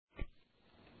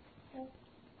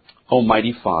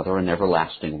Almighty Father and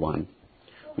everlasting one,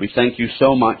 we thank you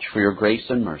so much for your grace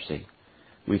and mercy.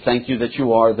 We thank you that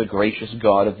you are the gracious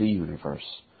God of the universe.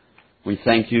 We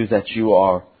thank you that you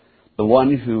are the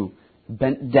one who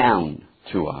bent down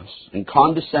to us and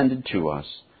condescended to us,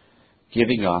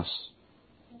 giving us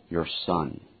your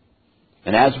Son.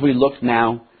 And as we look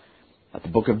now at the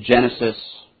book of Genesis,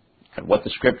 at what the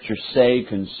Scriptures say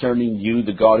concerning you,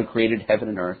 the God who created heaven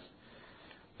and earth,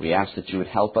 we ask that you would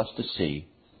help us to see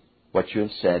what you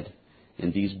have said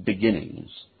in these beginnings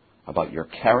about your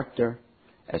character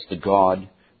as the God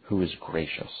who is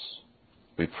gracious.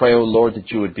 We pray, O Lord,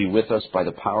 that you would be with us by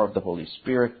the power of the Holy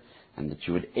Spirit and that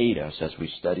you would aid us as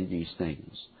we study these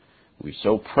things. We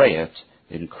so pray it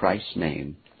in Christ's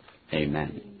name.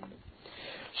 Amen.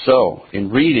 So, in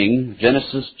reading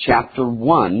Genesis chapter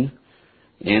 1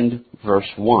 and verse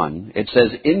 1, it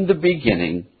says, "In the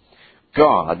beginning,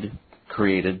 God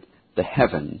created the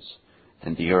heavens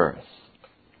and the earth."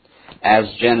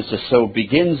 As Genesis so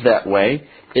begins that way,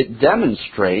 it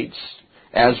demonstrates,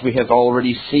 as we have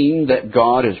already seen, that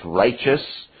God is righteous,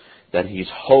 that He's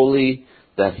holy,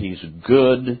 that He's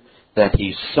good, that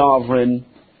He's sovereign.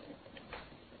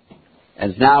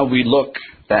 And now we look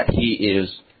that He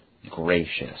is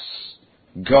gracious.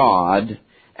 God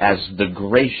as the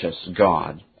gracious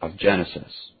God of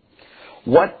Genesis.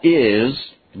 What is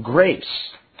grace?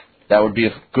 That would be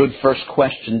a good first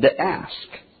question to ask.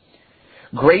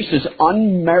 Grace is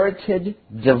unmerited,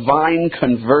 divine,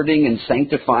 converting, and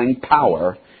sanctifying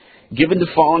power given to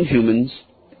fallen humans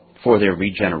for their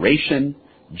regeneration,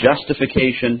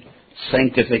 justification,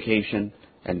 sanctification,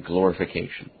 and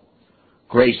glorification.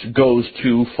 Grace goes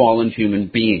to fallen human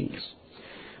beings.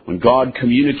 When God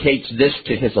communicates this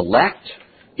to His elect,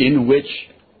 in which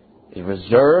is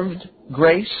reserved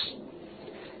grace,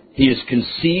 He is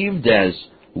conceived as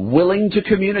willing to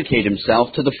communicate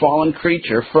Himself to the fallen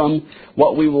creature from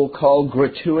what we will call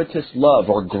gratuitous love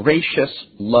or gracious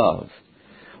love,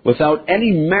 without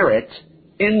any merit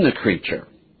in the creature.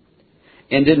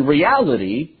 And in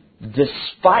reality,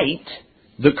 despite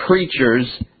the creature's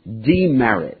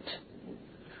demerit.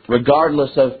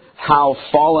 Regardless of how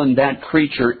fallen that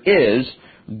creature is,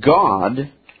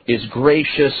 God is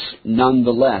gracious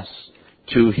nonetheless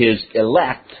to His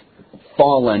elect,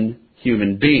 fallen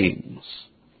human beings.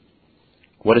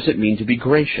 What does it mean to be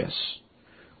gracious?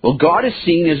 Well, God is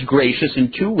seen as gracious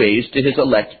in two ways to His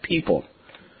elect people.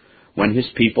 When His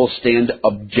people stand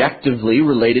objectively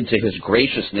related to His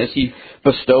graciousness, He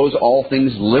bestows all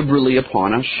things liberally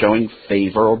upon us, showing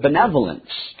favor or benevolence.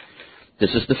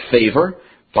 This is the favor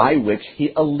by which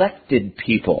He elected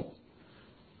people.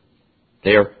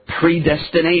 Their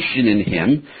predestination in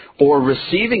Him, or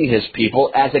receiving His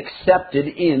people as accepted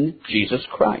in Jesus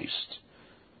Christ.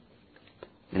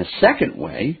 In a second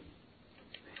way,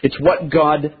 it's what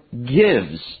God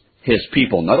gives His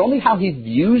people. Not only how He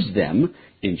views them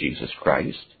in Jesus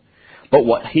Christ, but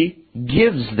what He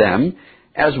gives them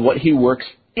as what He works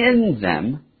in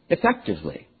them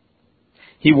effectively.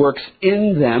 He works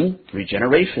in them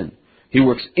regeneration. He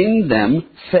works in them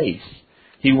faith.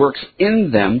 He works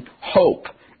in them hope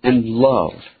and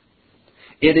love.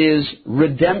 It is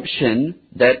redemption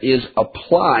that is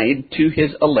applied to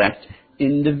His elect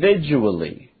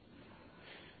individually.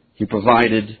 He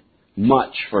provided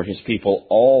much for His people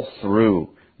all through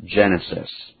Genesis.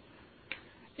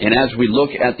 And as we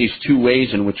look at these two ways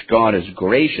in which God is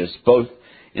gracious, both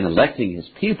in electing His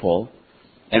people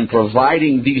and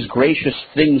providing these gracious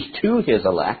things to His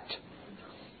elect,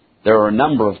 there are a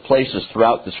number of places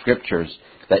throughout the Scriptures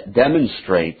that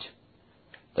demonstrate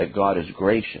that God is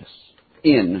gracious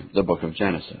in the book of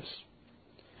Genesis.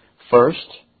 First,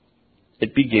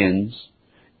 it begins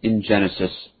in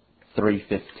Genesis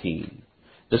 3:15.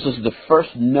 This is the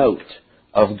first note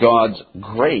of God's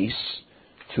grace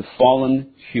to fallen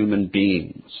human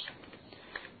beings.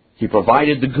 He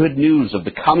provided the good news of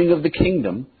the coming of the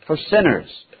kingdom for sinners.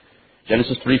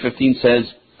 Genesis 3:15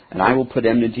 says, "And I will put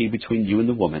enmity between you and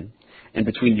the woman, and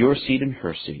between your seed and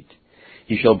her seed.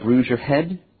 He shall bruise your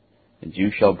head, and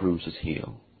you shall bruise his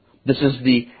heel." This is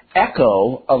the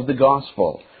echo of the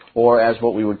gospel, or as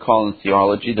what we would call in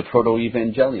theology, the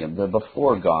proto-evangelium, the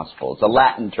before gospel. It's a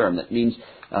Latin term that means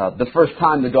the first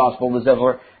time the gospel was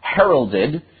ever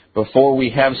heralded, before we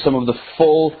have some of the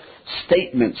full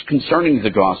statements concerning the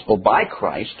gospel by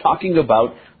Christ, talking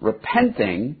about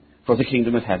repenting, for the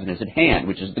kingdom of heaven is at hand,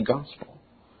 which is the gospel.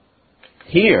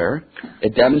 Here,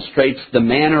 it demonstrates the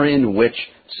manner in which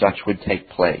such would take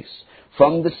place.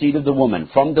 From the seed of the woman,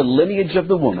 from the lineage of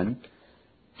the woman,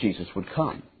 Jesus would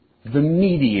come. The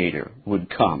mediator would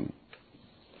come.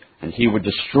 And He would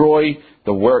destroy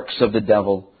the works of the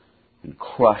devil and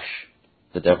crush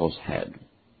the devil's head.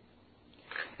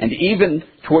 And even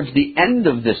towards the end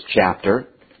of this chapter,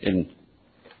 in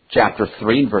chapter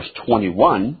 3, verse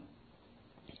 21,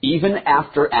 even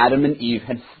after Adam and Eve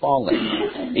had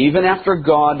fallen, even after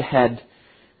God had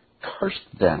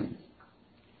cursed them,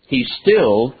 He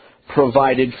still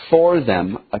provided for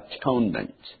them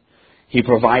atonement. He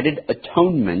provided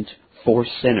atonement for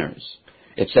sinners.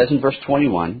 It says in verse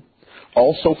 21,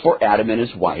 also for Adam and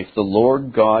his wife, the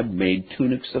Lord God made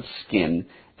tunics of skin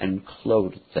and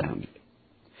clothed them.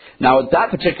 Now, at that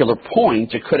particular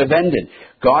point, it could have ended.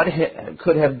 God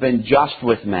could have been just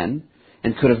with men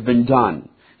and could have been done.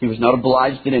 He was not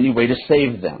obliged in any way to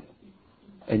save them.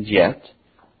 And yet,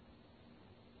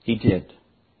 He did.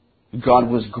 God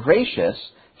was gracious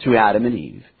to Adam and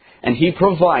Eve, and He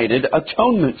provided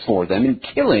atonement for them in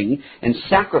killing and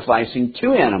sacrificing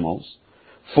two animals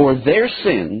for their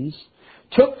sins,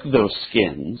 took those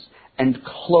skins and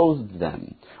clothed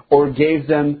them, or gave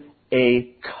them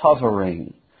a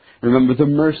covering. Remember, the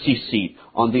mercy seat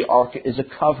on the ark is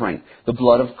a covering. The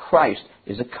blood of Christ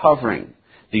is a covering.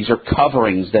 These are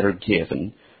coverings that are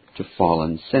given to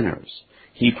fallen sinners.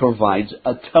 He provides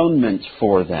atonement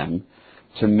for them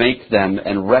to make them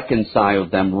and reconcile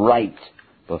them right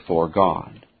before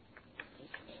God.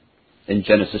 In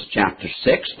Genesis chapter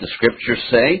 6, the Scriptures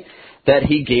say that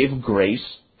He gave grace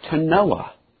to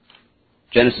Noah.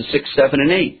 Genesis 6, 7,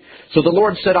 and 8. So the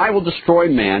Lord said, I will destroy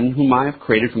man, whom I have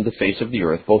created from the face of the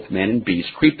earth, both man and beast,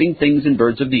 creeping things and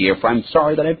birds of the air, for I am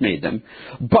sorry that I have made them.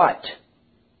 But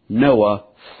Noah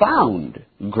found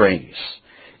grace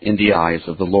in the eyes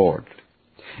of the Lord.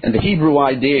 And the Hebrew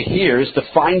idea here is to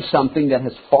find something that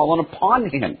has fallen upon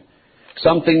him.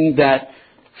 Something that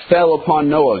fell upon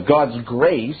Noah. God's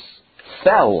grace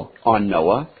fell on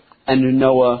Noah, and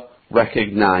Noah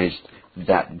recognized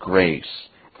that grace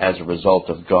as a result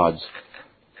of God's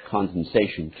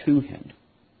condescension to him.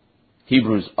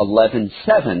 Hebrews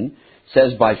 11:7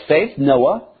 says, by faith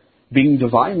Noah, being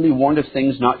divinely warned of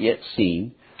things not yet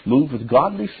seen, moved with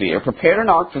godly fear, prepared an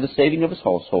ark for the saving of his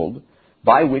household,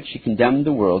 by which he condemned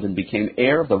the world and became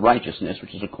heir of the righteousness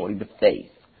which is according to faith.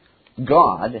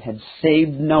 God had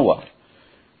saved Noah.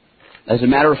 As a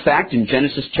matter of fact, in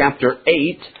Genesis chapter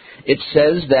 8, it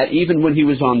says that even when he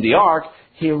was on the ark,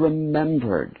 he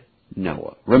remembered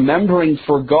Noah. Remembering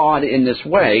for God in this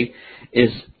way is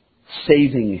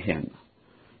saving him.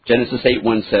 Genesis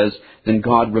 8:1 says, then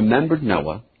God remembered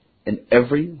Noah and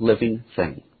every living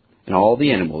thing and all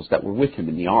the animals that were with him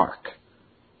in the ark.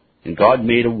 And God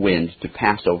made a wind to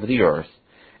pass over the earth,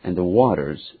 and the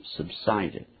waters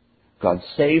subsided. God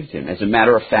saved him. As a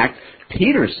matter of fact,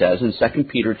 Peter says in 2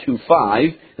 Peter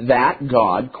 2:5 that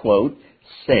God, quote,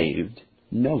 saved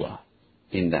Noah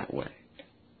in that way.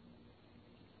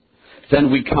 Then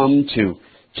we come to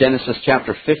Genesis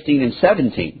chapter 15 and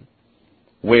 17,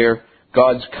 where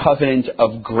God's covenant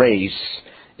of grace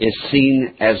is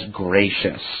seen as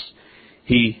gracious.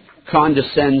 He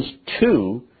condescends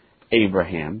to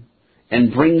Abraham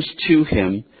and brings to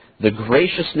him the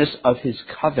graciousness of His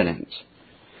covenant.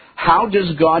 How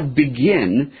does God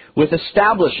begin with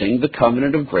establishing the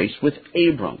covenant of grace with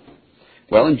Abram?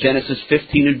 Well, in Genesis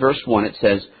 15 and verse 1 it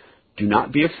says, do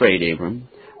not be afraid, Abram.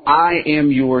 I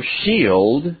am your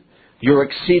shield, your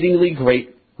exceedingly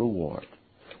great reward.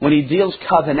 When He deals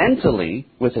covenantally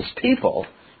with His people,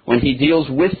 when He deals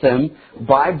with them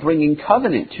by bringing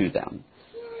covenant to them,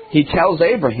 He tells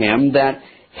Abraham that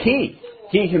He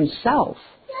Himself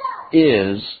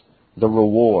is the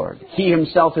reward. He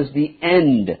Himself is the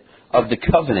end of the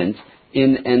covenant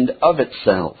in and of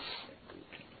itself.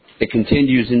 It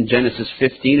continues in Genesis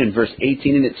 15 and verse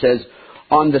 18, and it says,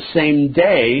 on the same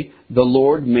day, the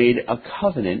Lord made a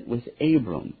covenant with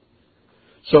Abram.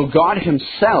 So God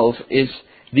Himself is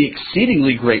the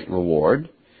exceedingly great reward,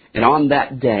 and on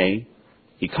that day,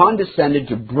 He condescended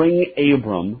to bring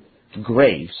Abram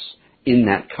grace in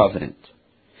that covenant.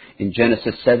 In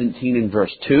Genesis 17 and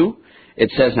verse 2, it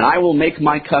says, and I will make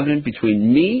my covenant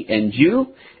between me and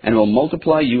you, and will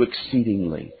multiply you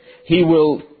exceedingly. He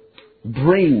will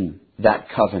bring that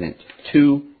covenant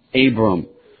to Abram,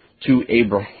 to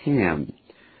Abraham.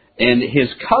 And His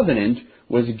covenant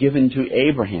was given to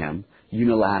Abraham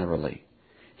unilaterally.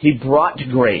 He brought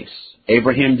grace.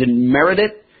 Abraham didn't merit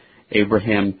it.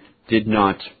 Abraham did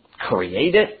not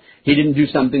create it. He didn't do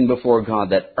something before God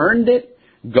that earned it.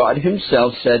 God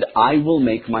Himself said, I will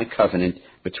make my covenant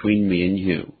between me and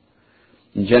you.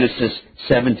 In Genesis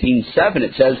 17:7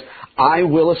 it says, I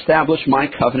will establish my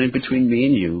covenant between me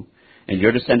and you, and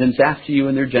your descendants after you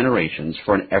in their generations,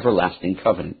 for an everlasting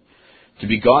covenant, to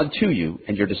be God to you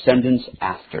and your descendants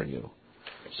after you.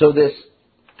 So this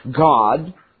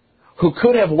God, who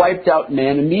could have wiped out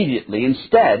man immediately,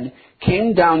 instead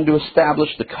came down to establish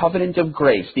the covenant of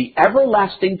grace, the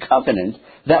everlasting covenant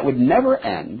that would never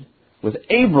end, with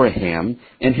Abraham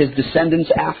and his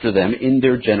descendants after them in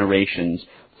their generations,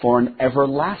 for an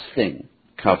everlasting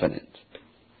covenant.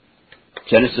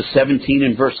 Genesis 17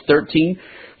 and verse 13,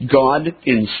 God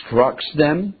instructs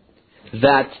them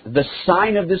that the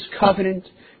sign of this covenant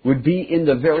would be in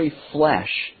the very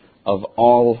flesh of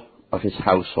all of his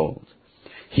household.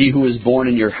 He who is born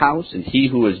in your house and he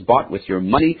who is bought with your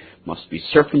money must be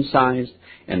circumcised,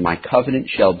 and my covenant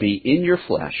shall be in your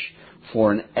flesh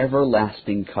for an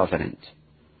everlasting covenant.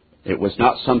 It was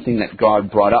not something that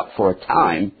God brought up for a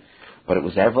time, but it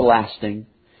was everlasting,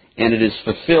 and it is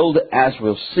fulfilled, as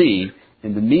we'll see,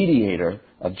 in the mediator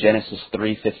of Genesis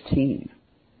 3:15.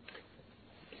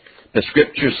 The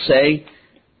scriptures say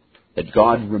that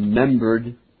God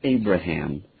remembered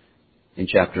Abraham in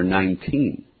chapter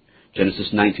 19.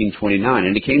 Genesis 19:29.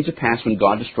 And it came to pass when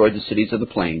God destroyed the cities of the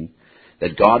plain,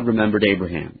 that God remembered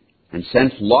Abraham, and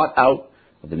sent Lot out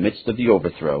of the midst of the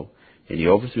overthrow, and he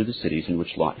overthrew the cities in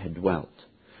which Lot had dwelt.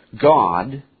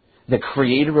 God, the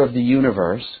creator of the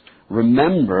universe,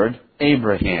 remembered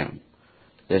Abraham,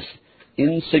 this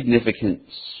insignificant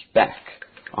speck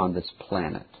on this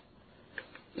planet.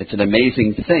 It's an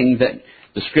amazing thing that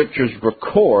the scriptures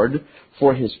record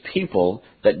for his people,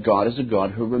 that God is a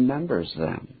God who remembers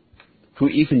them, who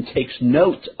even takes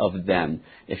note of them,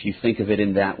 if you think of it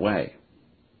in that way.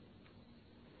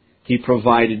 He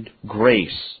provided grace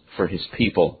for his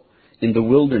people in the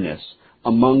wilderness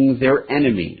among their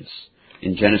enemies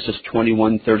in Genesis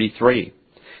 21:33.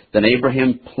 Then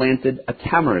Abraham planted a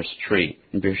tamarisk tree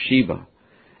in Beersheba,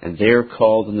 and there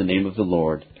called on the name of the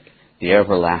Lord, the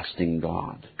everlasting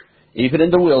God. Even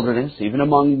in the wilderness, even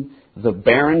among the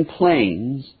barren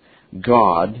plains,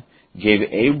 God gave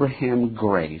Abraham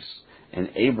grace, and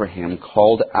Abraham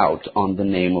called out on the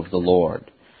name of the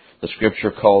Lord. The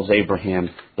scripture calls Abraham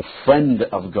the friend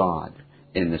of God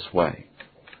in this way.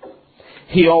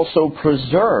 He also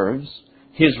preserves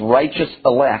his righteous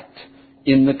elect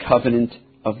in the covenant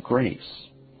of grace.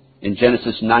 In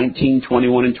Genesis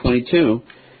 19:21 and 22,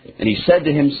 and he said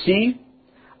to him, See,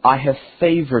 I have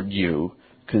favored you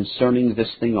concerning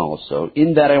this thing also,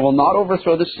 in that I will not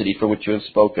overthrow the city for which you have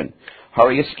spoken.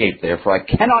 Hurry, escape there, for I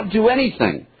cannot do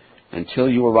anything until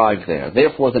you arrive there.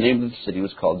 Therefore the name of the city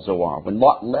was called Zoar. When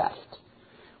Lot left,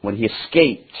 when he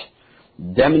escaped,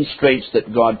 demonstrates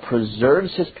that God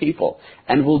preserves his people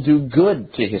and will do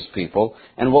good to his people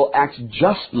and will act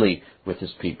justly with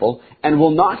his people and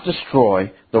will not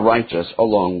destroy the righteous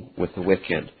along with the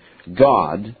wicked.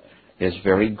 God is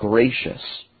very gracious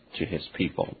to his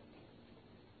people.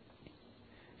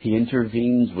 He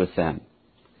intervenes with them.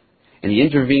 And he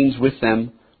intervenes with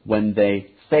them when they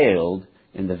failed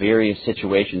in the various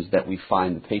situations that we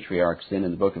find the patriarchs in the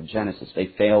book of Genesis. They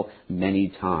fail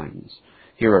many times.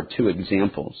 Here are two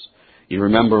examples. You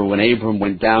remember when Abram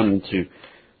went down into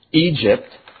Egypt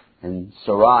and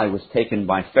Sarai was taken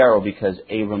by Pharaoh because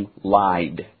Abram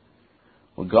lied.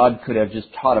 Well, God could have just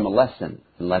taught him a lesson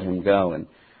and let him go, and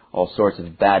all sorts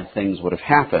of bad things would have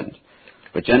happened.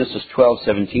 But Genesis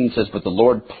 12:17 says, But the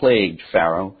Lord plagued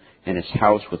Pharaoh and his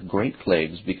house with great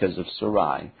plagues because of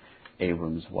Sarai,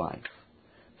 Abram's wife.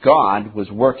 God was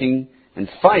working and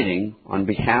fighting on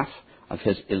behalf of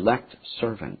his elect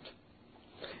servant.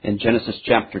 In Genesis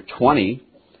chapter 20,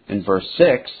 in verse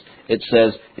 6, it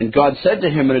says, And God said to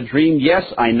him in a dream, Yes,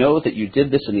 I know that you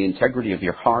did this in the integrity of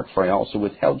your heart, for I also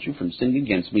withheld you from sinning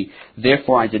against me.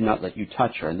 Therefore I did not let you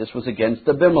touch her. And this was against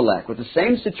Abimelech, with the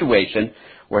same situation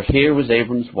where here was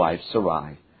Abram's wife,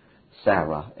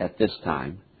 Sarah, at this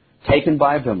time, taken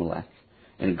by Abimelech.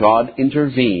 And God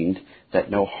intervened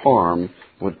that no harm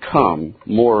would come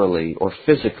morally or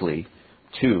physically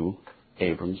to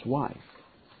Abram's wife,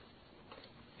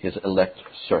 his elect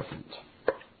servant.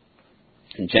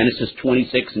 In Genesis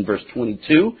 26 and verse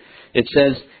 22, it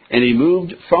says, And he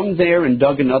moved from there and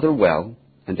dug another well,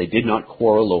 and they did not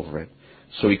quarrel over it.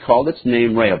 So he called its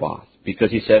name Rehoboth,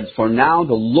 because he said, For now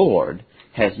the Lord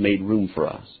has made room for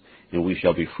us, and we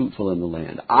shall be fruitful in the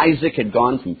land. Isaac had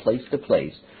gone from place to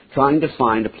place, trying to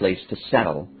find a place to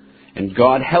settle, and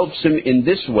God helps him in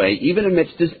this way, even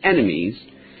amidst his enemies,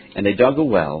 and they dug a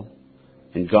well,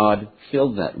 and God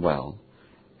filled that well.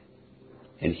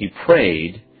 And he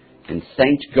prayed and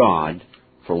thanked God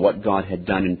for what God had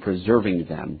done in preserving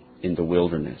them in the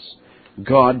wilderness.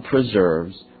 God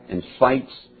preserves and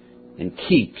fights and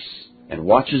keeps and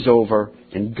watches over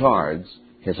and guards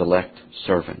his elect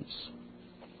servants.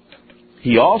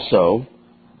 He also,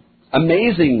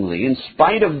 amazingly, in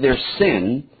spite of their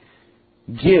sin,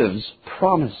 gives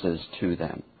promises to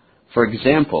them. For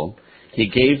example, He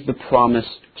gave the promise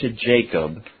to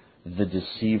Jacob, the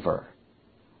deceiver.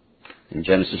 In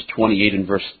Genesis 28 and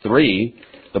verse 3,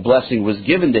 the blessing was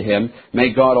given to him, "May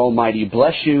God Almighty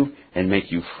bless you and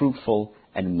make you fruitful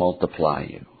and multiply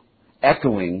you,"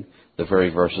 echoing the very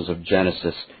verses of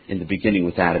Genesis in the beginning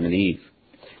with Adam and Eve.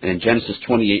 And in Genesis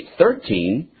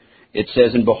 28:13, it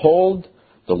says, "And behold,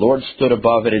 the Lord stood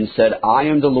above it and said, I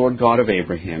am the Lord God of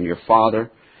Abraham, your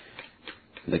father,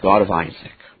 and the God of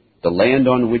Isaac. The land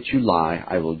on which you lie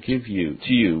I will give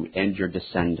to you and your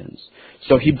descendants."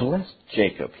 So he blessed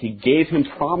Jacob. He gave him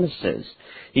promises.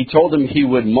 He told him he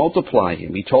would multiply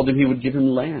him. He told him he would give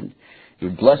him land. He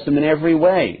would bless him in every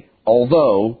way,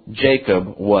 although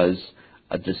Jacob was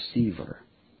a deceiver.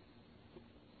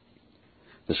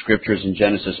 The scriptures in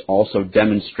Genesis also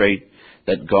demonstrate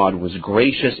that God was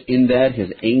gracious in that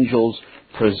his angels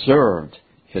preserved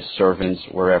his servants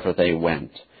wherever they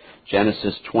went.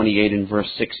 Genesis 28 and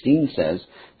verse 16 says,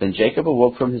 "Then Jacob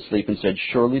awoke from his sleep and said,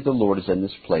 Surely the Lord is in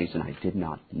this place, and I did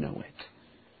not know it."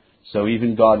 So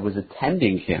even God was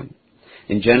attending him.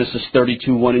 In Genesis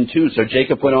 32, 1 and 2, "So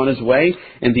Jacob went on his way,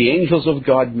 and the angels of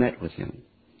God met with him.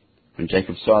 When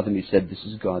Jacob saw them, he said, This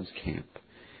is God's camp.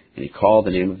 And he called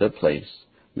the name of that place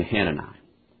Mahanaim."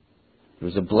 It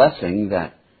was a blessing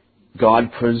that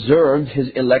God preserved his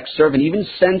elect servant, even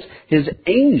sent his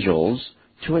angels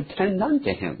to attend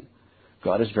unto him.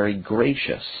 God is very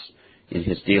gracious in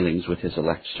his dealings with his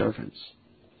elect servants.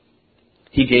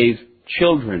 He gave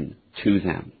children to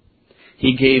them.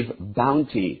 He gave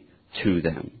bounty to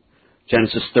them.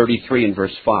 Genesis 33 and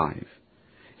verse 5.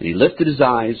 "And he lifted his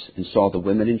eyes and saw the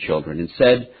women and children and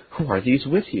said, Who are these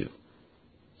with you?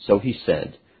 So he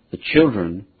said, The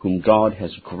children whom God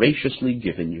has graciously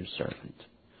given your servant."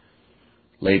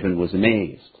 Laban was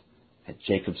amazed at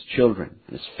Jacob's children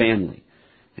and his family.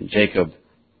 And Jacob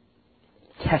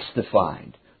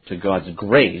testified to God's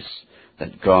grace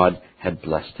that God had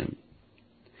blessed him.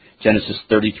 Genesis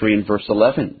 33 and verse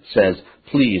 11 says,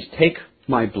 "Please take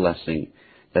my blessing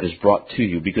that is brought to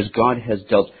you, because God has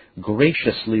dealt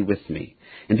graciously with me,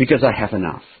 and because I have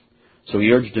enough." So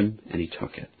he urged him, and he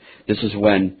took it. This is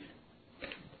when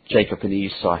Jacob and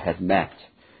Esau had met.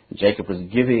 And Jacob was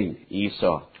giving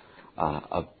Esau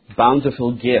a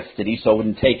bountiful gift that Esau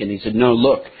wouldn't take. And he said, "No,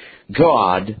 look,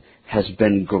 God has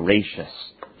been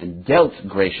gracious and dealt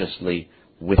graciously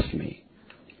with me."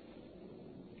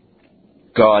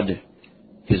 God,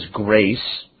 his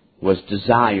grace was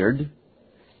desired,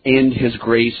 and his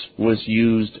grace was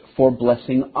used for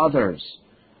blessing others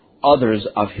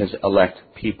of his elect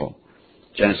people.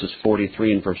 Genesis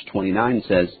 43 and verse 29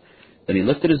 says, "Then he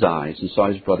lifted his eyes and saw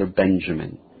his brother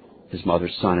Benjamin, his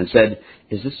mother's son, and said,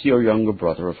 Is this your younger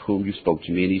brother of whom you spoke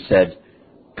to me? And he said,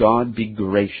 God be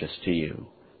gracious to you,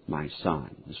 my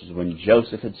son." This was when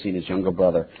Joseph had seen his younger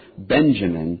brother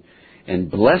Benjamin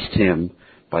and blessed him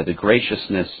by the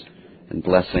graciousness and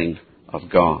blessing of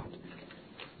God.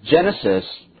 Genesis,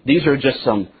 these are just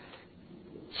some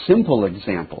simple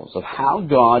examples of how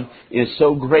God is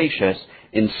so gracious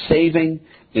in saving,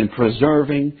 in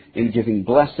preserving, in giving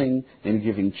blessing, in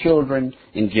giving children,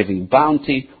 in giving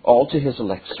bounty, all to his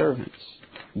elect servants.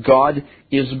 God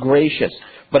is gracious.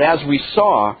 But as we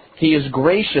saw, he is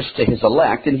gracious to his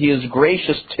elect, and he is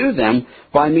gracious to them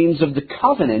by means of the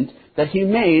covenant that he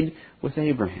made with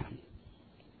Abraham.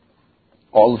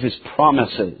 All of his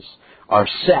promises are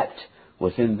set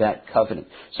within that covenant.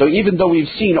 So even though we've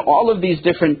seen all of these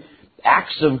different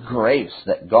acts of grace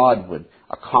that God would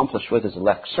accomplish with his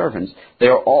elect servants, they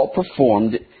are all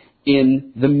performed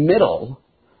in the middle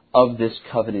of this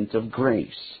covenant of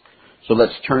grace. So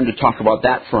let's turn to talk about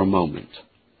that for a moment.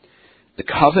 The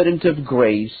covenant of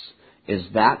grace is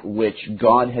that which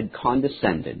God had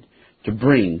condescended to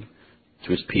bring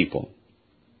to his people.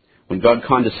 When God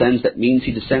condescends, that means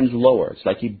he descends lower. It's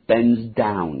like he bends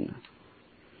down.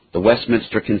 The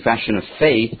Westminster Confession of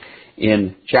Faith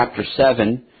in chapter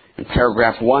 7 and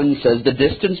paragraph 1 says, "The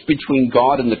distance between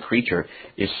God and the creature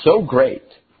is so great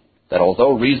that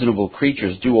although reasonable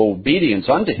creatures do obedience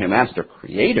unto him as their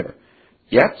creator,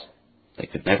 yet they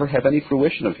could never have any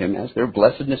fruition of him as their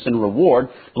blessedness and reward."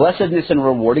 Blessedness and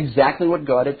reward, exactly what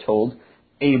God had told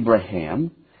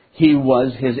Abraham. He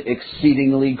was his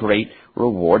exceedingly great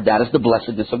reward. That is the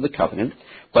blessedness of the covenant.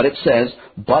 But it says,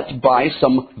 "But by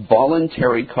some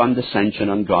voluntary condescension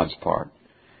on God's part,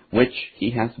 which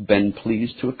he hath been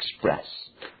pleased to express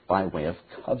by way of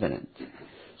covenant."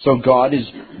 So God is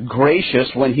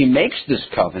gracious when he makes this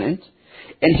covenant,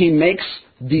 and he makes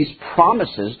these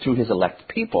promises to his elect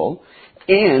people,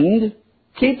 and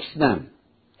keeps them.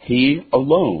 He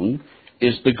alone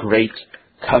is the great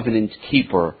covenant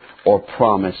keeper or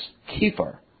promise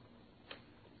keeper.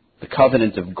 The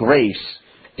covenant of grace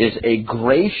is a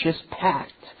gracious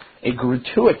pact, a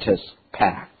gratuitous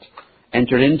pact,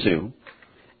 entered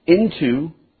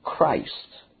into Christ,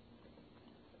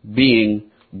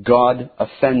 being God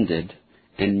offended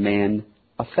and man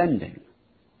offending.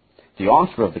 The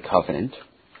author of the covenant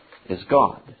is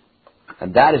God,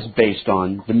 and that is based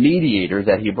on the mediator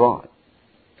that he brought.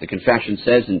 The confession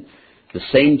says in the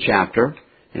same chapter,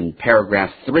 in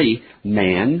paragraph 3,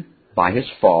 man, by his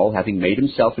fall, having made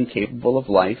himself incapable of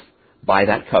life by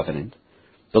that covenant,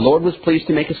 the Lord was pleased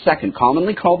to make a second,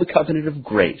 commonly called the covenant of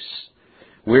grace,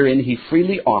 wherein he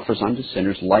freely offers unto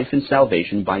sinners life and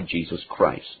salvation by Jesus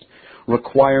Christ,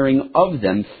 requiring of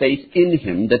them faith in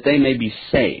him that they may be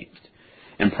saved,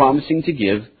 and promising to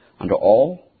give unto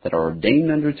all that are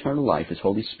ordained unto eternal life his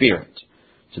Holy Spirit,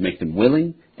 to make them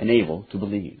willing and able to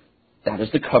believe. That is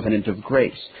the covenant of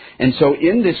grace. And so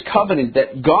in this covenant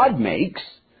that God makes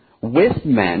with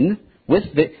men, with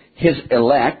his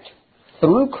elect,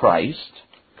 through Christ,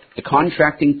 the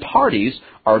contracting parties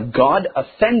are God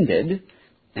offended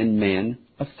and man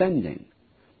offending.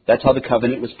 That's how the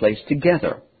covenant was placed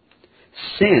together.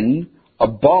 Sin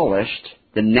abolished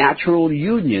the natural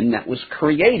union that was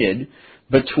created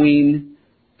between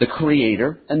the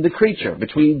Creator and the creature,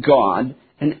 between God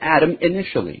and Adam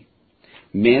initially.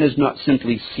 Man is not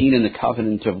simply seen in the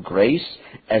covenant of grace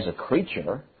as a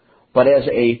creature, but as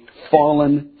a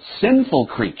fallen, sinful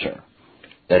creature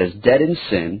that is dead in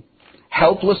sin,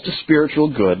 helpless to spiritual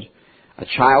good, a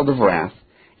child of wrath,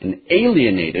 and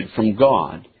alienated from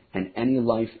God and any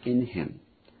life in him.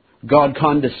 God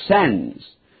condescends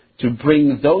to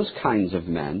bring those kinds of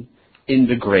men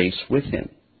into grace with him.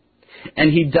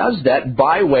 And he does that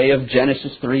by way of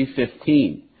Genesis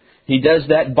 3:15. He does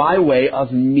that by way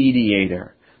of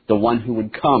mediator, the one who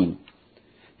would come.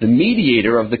 The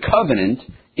mediator of the covenant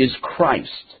is Christ,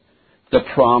 the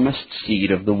promised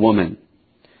seed of the woman.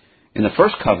 In the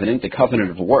first covenant, the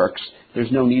covenant of works,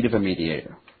 there's no need of a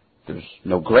mediator. There's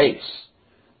no grace.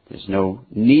 There's no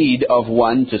need of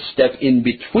one to step in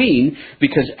between,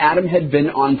 because Adam had been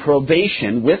on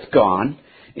probation with God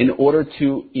in order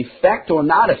to effect or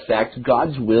not effect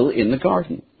God's will in the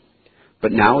garden.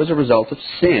 But now, as a result of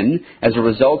sin, as a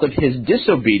result of his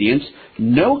disobedience,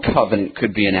 no covenant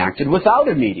could be enacted without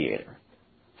a mediator.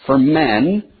 For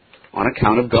men, on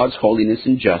account of God's holiness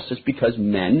and justice, because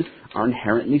men are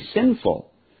inherently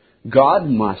sinful, God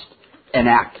must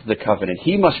enact the covenant.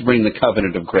 He must bring the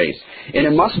covenant of grace. And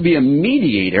it must be a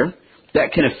mediator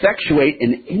that can effectuate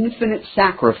an infinite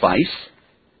sacrifice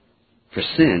for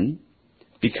sin,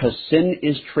 because sin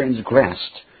is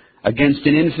transgressed against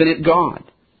an infinite God.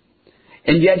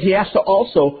 And yet he has to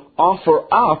also offer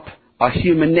up a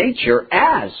human nature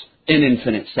as an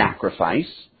infinite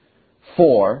sacrifice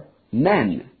for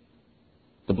men.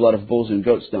 The blood of bulls and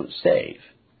goats don't save.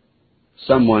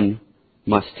 Someone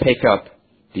must take up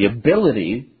the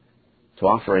ability to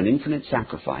offer an infinite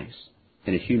sacrifice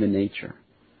in a human nature.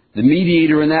 The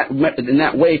mediator in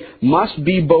that way must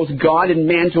be both God and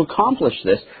man to accomplish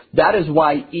this. That is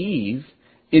why Eve,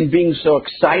 in being so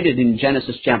excited in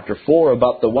Genesis chapter 4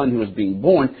 about the one who was being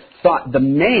born, thought the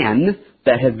man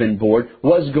that had been born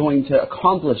was going to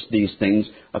accomplish these things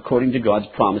according to God's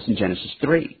promise in Genesis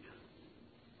 3.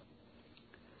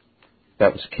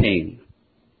 That was Cain.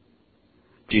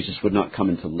 Jesus would not come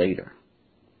until later.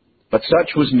 But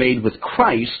such was made with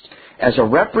Christ as a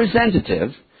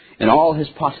representative in all his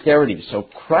posterity. So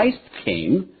Christ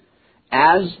came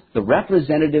as the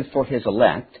representative for his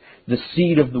elect, the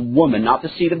seed of the woman, not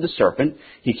the seed of the serpent.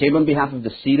 He came on behalf of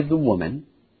the seed of the woman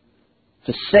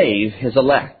to save his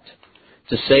elect,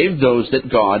 to save those that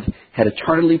God had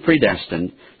eternally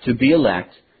predestined to be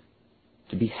elect,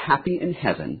 to be happy in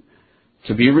heaven,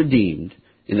 to be redeemed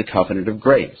in the covenant of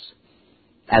grace.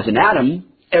 As in Adam,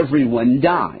 everyone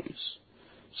dies.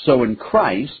 So in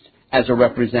Christ, as a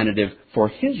representative for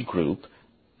his group,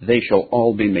 they shall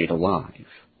all be made alive.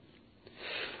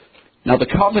 Now, the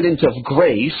covenant of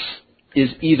grace is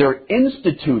either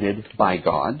instituted by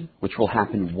God, which will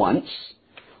happen once,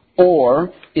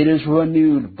 or it is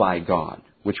renewed by God,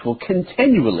 which will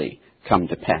continually come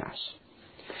to pass.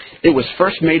 It was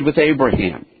first made with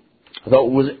Abraham, though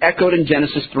it was echoed in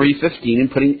Genesis 3:15 in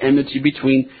putting enmity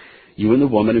between you and the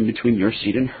woman, and between your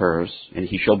seed and hers, and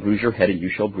he shall bruise your head and you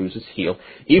shall bruise his heel.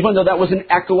 Even though that was an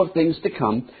echo of things to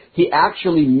come, he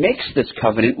actually makes this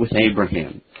covenant with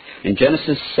Abraham. In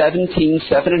Genesis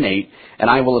 17:7 and 8, and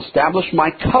I will establish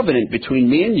my covenant between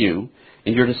me and you,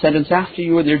 and your descendants after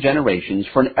you and their generations,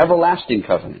 for an everlasting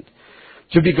covenant,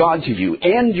 to be God to you,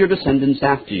 and your descendants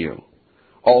after you.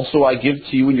 Also I give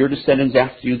to you and your descendants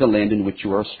after you the land in which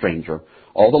you are a stranger,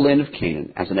 all the land of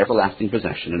Canaan, as an everlasting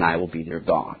possession, and I will be their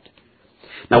God.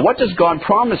 Now, what does God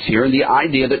promise here in the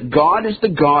idea that God is the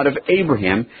God of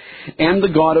Abraham and the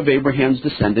God of Abraham's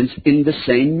descendants in the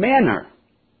same manner?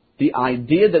 The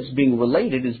idea that's being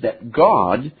related is that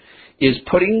God is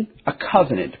putting a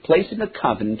covenant, placing a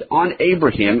covenant on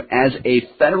Abraham as a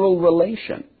federal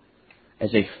relation,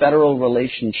 as a federal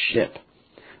relationship.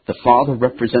 The father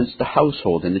represents the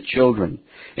household and the children,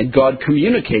 and God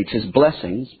communicates his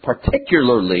blessings,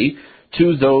 particularly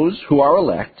to those who are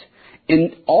elect,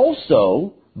 and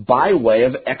also by way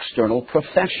of external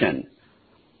profession.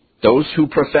 Those who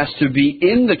profess to be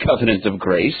in the covenant of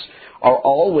grace are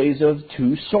always of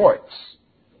two sorts.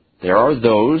 There are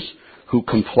those who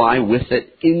comply with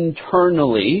it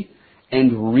internally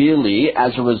and really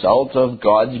as a result of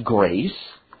God's grace.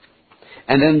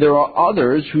 And then there are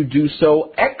others who do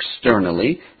so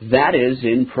externally, that is,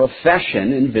 in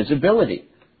profession and visibility.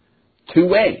 Two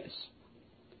ways.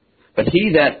 But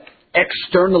he that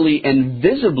externally and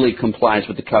visibly complies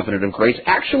with the covenant of grace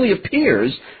actually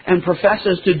appears and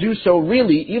professes to do so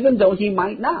really, even though he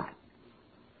might not.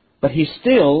 But he's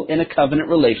still in a covenant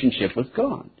relationship with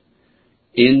God,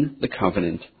 in the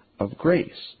covenant of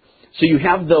grace. So you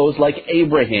have those like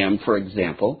Abraham, for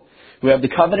example, who have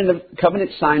the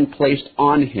covenant sign placed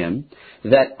on him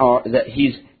that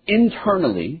he's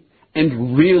internally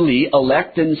and really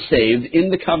elect and saved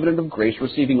in the covenant of grace,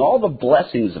 receiving all the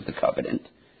blessings of the covenant.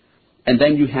 And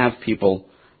then you have people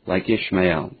like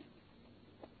Ishmael,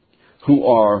 who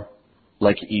are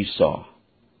like Esau.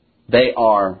 They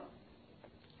are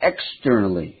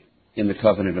externally in the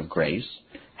covenant of grace,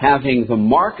 having the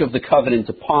mark of the covenant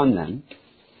upon them,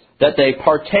 that they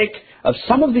partake of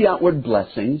some of the outward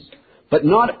blessings, but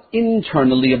not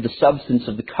internally of the substance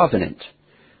of the covenant,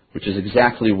 which is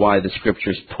exactly why the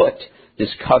Scriptures put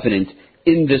this covenant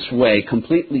in this way,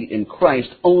 completely in Christ,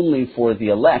 only for the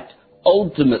elect,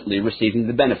 ultimately receiving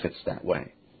the benefits that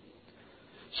way.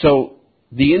 So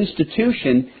the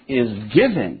institution is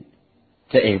given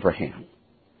to Abraham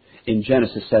in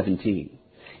Genesis 17.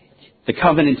 The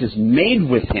covenant is made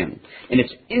with him, and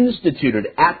it's instituted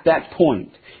at that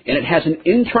point. And it has an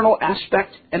internal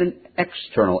aspect and an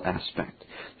external aspect.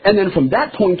 And then from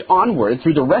that point onward,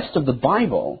 through the rest of the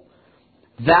Bible,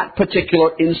 that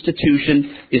particular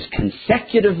institution is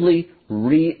consecutively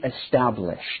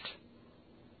reestablished.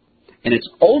 And it's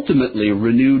ultimately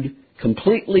renewed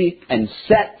completely and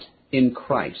set in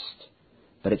Christ.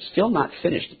 But it's still not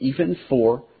finished, even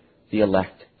for the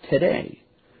elect today,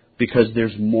 because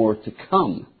there's more to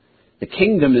come. The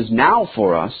kingdom is now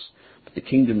for us, but the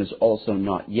kingdom is also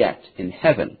not yet in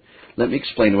heaven. Let me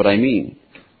explain what I mean.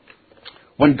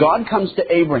 When God comes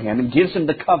to Abraham and gives him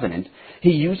the covenant,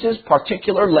 he uses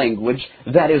particular language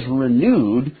that is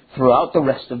renewed throughout the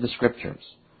rest of the Scriptures.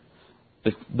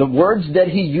 The words that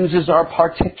he uses are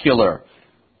particular.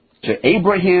 To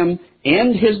Abraham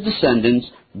and his descendants,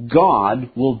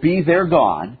 God will be their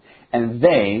God, and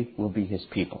they will be his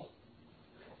people.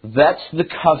 That's the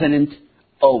covenant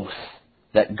oath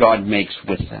that God makes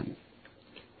with them.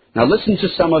 Now listen to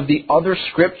some of the other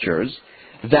Scriptures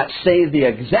that say the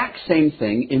exact same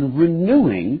thing in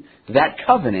renewing that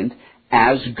covenant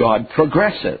as God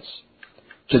progresses.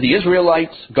 To the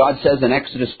Israelites, God says in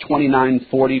Exodus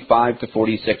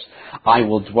 29:45-46, I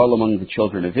will dwell among the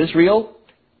children of Israel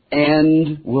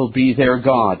and will be their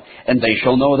God. And they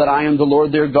shall know that I am the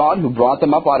Lord their God, who brought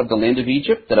them up out of the land of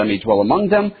Egypt, that I may dwell among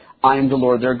them. I am the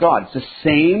Lord their God. It's the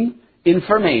same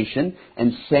information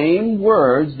and same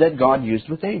words that God used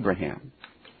with Abraham.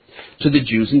 To the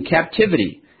Jews in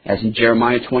captivity, as in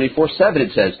Jeremiah 24:7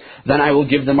 it says, Then I will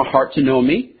give them a heart to know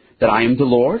me, that I am the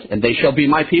Lord, and they shall be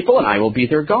my people, and I will be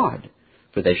their God,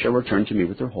 for they shall return to me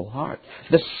with their whole heart.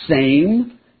 The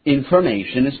same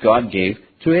information as God gave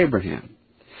to Abraham.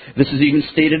 This is even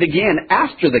stated again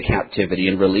after the captivity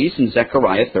and release in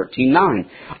Zechariah 13:9.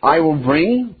 I will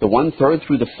bring the 1/3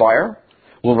 through the fire,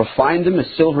 will refine them as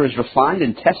silver is refined,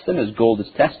 and test them as gold is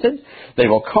tested. They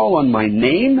will call on my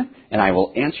name, and I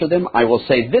will answer them. I will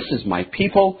say, this is my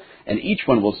people, and each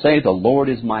one will say, the Lord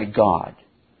is my God.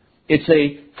 It's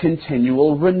a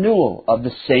continual renewal of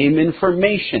the same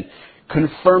information,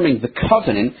 confirming the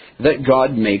covenant that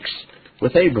God makes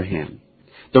with Abraham.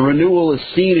 The renewal is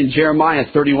seen in Jeremiah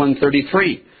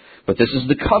 31:33. But this is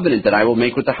the covenant that I will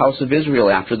make with the house of Israel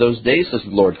after those days, says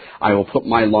the Lord. I will put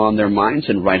my law in their minds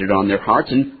and write it on their hearts,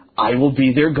 and I will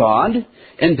be their God,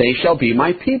 and they shall be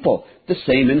my people. The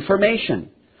same information.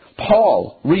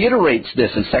 Paul reiterates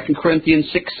this in 2 Corinthians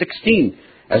 6:16.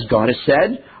 As God has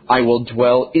said, I will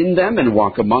dwell in them and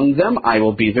walk among them. I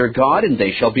will be their God, and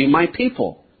they shall be my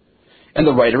people. And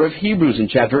the writer of Hebrews in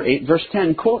chapter 8, verse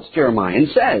 10 quotes Jeremiah and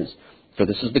says, For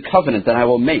this is the covenant that I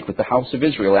will make with the house of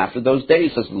Israel after those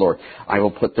days, says the Lord. I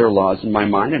will put their laws in my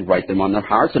mind and write them on their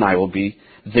hearts, and I will be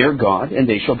their God, and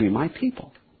they shall be my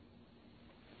people.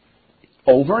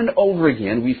 Over and over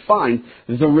again, we find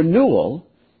the renewal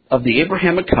of the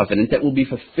Abrahamic covenant that will be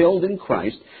fulfilled in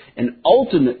Christ and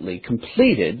ultimately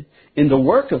completed in the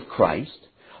work of Christ,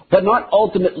 but not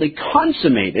ultimately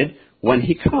consummated when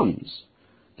He comes.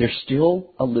 There's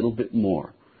still a little bit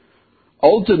more.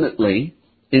 Ultimately,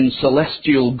 in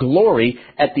celestial glory,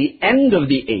 at the end of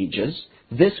the ages,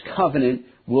 this covenant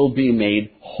will be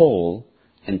made whole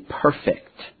and perfect.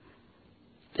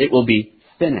 It will be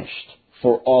finished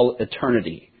for all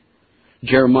eternity.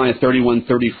 Jeremiah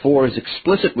 31:34 is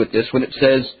explicit with this when it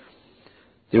says,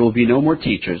 there will be no more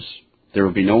teachers, there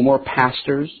will be no more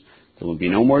pastors, there will be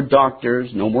no more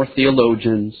doctors, no more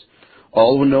theologians.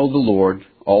 All will know the Lord,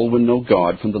 all will know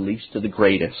God, from the least to the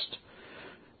greatest.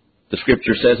 The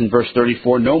Scripture says in verse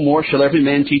 34, no more shall every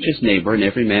man teach his neighbor and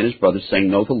every man his brother, saying,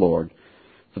 know the Lord.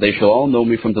 For they shall all know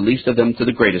me, from the least of them to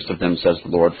the greatest of them, says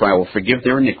the Lord. For I will forgive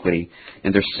their iniquity,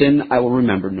 and their sin I will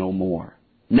remember no more.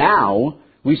 Now,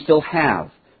 we still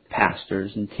have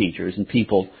pastors and teachers and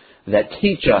people that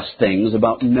teach us things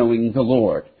about knowing the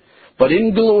Lord. But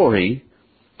in glory,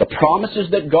 the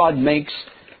promises that God makes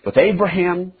with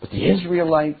Abraham, with the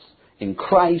Israelites, in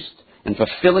Christ, and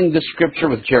fulfilling the Scripture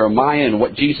with Jeremiah and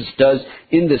what Jesus does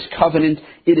in this covenant,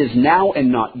 it is now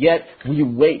and not yet. We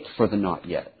wait for the not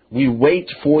yet. We wait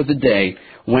for the day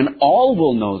when all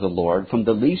will know the Lord, from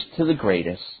the least to the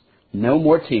greatest. No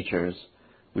more teachers.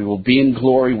 We will be in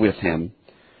glory with Him.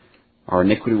 Our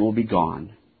iniquity will be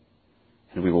gone.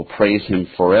 And we will praise Him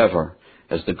forever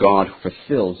as the God who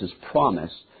fulfills His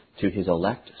promise to His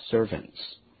elect servants.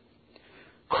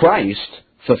 Christ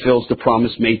fulfills the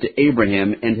promise made to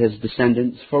Abraham and his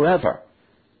descendants forever.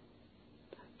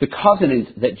 The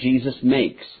covenant that Jesus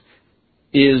makes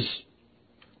is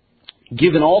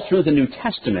given all through the New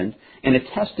Testament and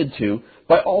attested to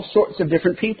by all sorts of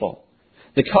different people.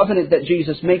 The covenant that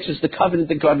Jesus makes is the covenant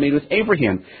that God made with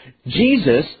Abraham.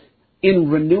 Jesus, in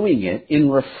renewing it, in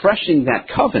refreshing that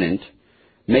covenant,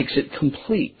 makes it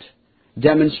complete,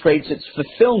 demonstrates its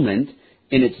fulfillment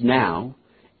in its now,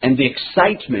 and the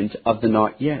excitement of the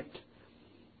not yet.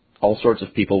 All sorts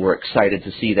of people were excited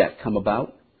to see that come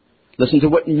about. Listen to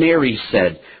what Mary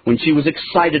said when she was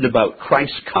excited about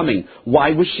Christ's coming.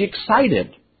 Why was she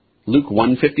excited? Luke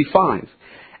 1:55.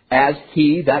 As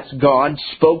He, that's God,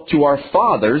 spoke to our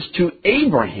fathers, to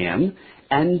Abraham,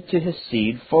 and to his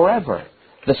seed forever.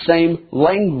 The same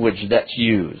language that's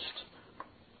used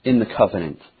in the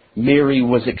covenant. Mary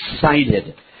was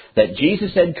excited that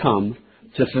Jesus had come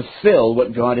to fulfill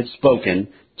what God had spoken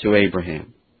to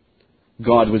Abraham.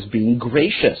 God was being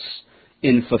gracious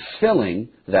in fulfilling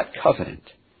that covenant.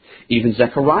 Even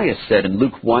Zechariah said in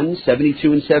Luke 1:72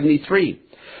 and 73,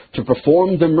 to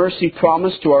perform the mercy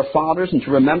promised to our fathers and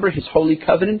to remember His holy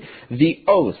covenant, the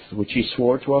oath which He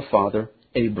swore to our father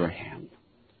Abraham.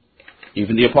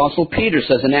 Even the Apostle Peter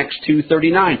says in Acts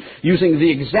 2:39, using the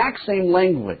exact same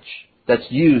language that's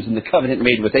used in the covenant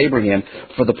made with Abraham,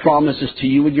 for the promises to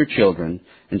you and your children,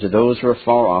 and to those who are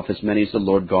far off, as many as the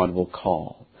Lord God will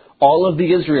call. All of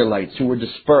the Israelites who were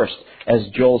dispersed, as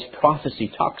Joel's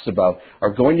prophecy talks about,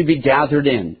 are going to be gathered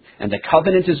in, and the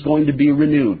covenant is going to be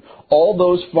renewed. All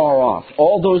those far off,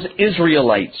 all those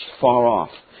Israelites far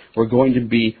off, were going to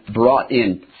be brought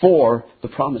in for the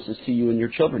promises to you and your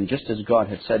children, just as God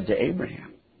had said to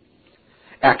Abraham.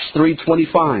 Acts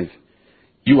 3:25,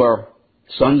 you are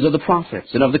sons of the prophets,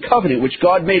 and of the covenant which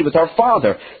God made with our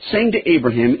father, saying to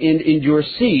Abraham, and in your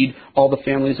seed all the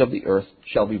families of the earth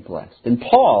shall be blessed. And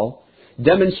Paul,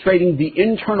 demonstrating the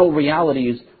internal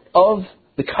realities of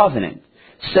the covenant,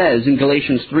 says in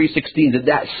Galatians 3:16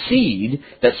 that seed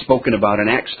that's spoken about in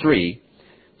Acts 3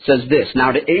 says this,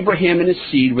 now to Abraham and his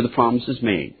seed were the promises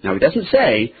made. Now he doesn't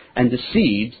say, and to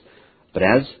seeds, but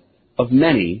as of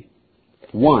many,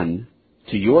 one,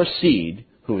 to your seed,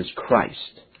 who is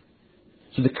Christ.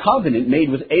 So the covenant made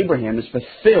with Abraham is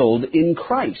fulfilled in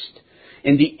Christ.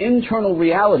 In the internal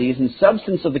realities and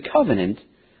substance of the covenant,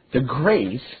 the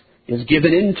grace is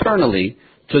given internally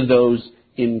to those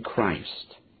in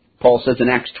Christ. Paul says in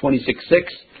Acts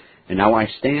 26:6, and now I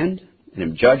stand and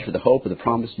am judged for the hope of the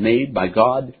promise made by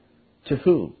God to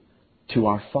who? To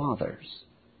our fathers.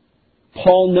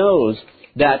 Paul knows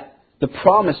that the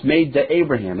promise made to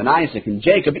Abraham and Isaac and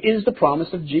Jacob is the promise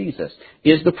of Jesus,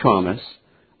 is the promise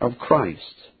of Christ.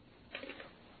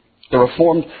 The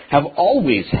Reformed have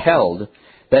always held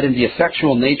that in the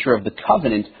effectual nature of the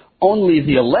covenant, only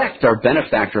the elect are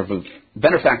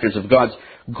benefactors of God's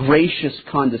gracious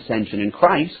condescension in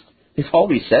Christ. They've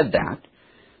always said that.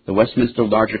 The Westminster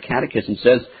Larger Catechism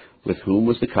says, with whom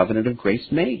was the covenant of grace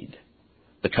made?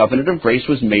 The covenant of grace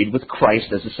was made with Christ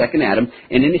as the second Adam,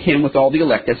 and in him with all the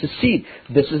elect as his seed.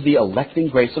 This is the electing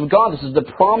grace of God. This is the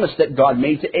promise that God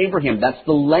made to Abraham. That's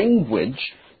the language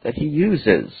that he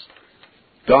uses.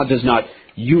 God does not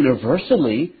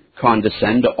universally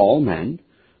condescend to all men,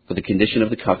 for the condition of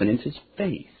the covenant is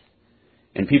faith.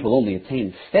 And people only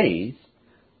attain faith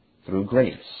through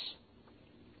grace.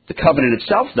 The covenant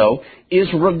itself, though, is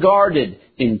regarded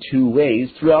in two ways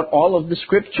throughout all of the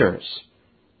Scriptures.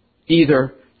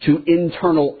 Either to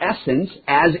internal essence,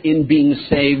 as in being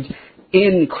saved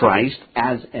in Christ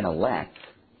as an elect,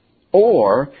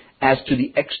 or as to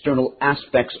the external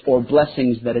aspects or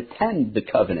blessings that attend the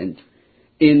covenant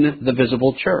in the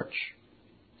visible church.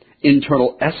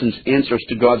 Internal essence answers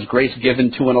to God's grace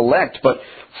given to an elect, but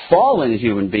fallen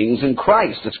human beings in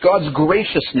Christ. It's God's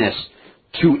graciousness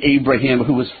to Abraham,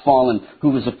 who was fallen, who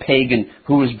was a pagan,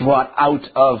 who was brought out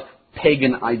of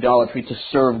pagan idolatry to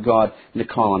serve God and to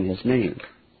call on his name.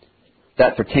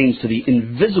 That pertains to the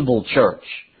invisible church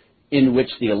in which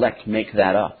the elect make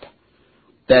that up.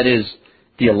 That is,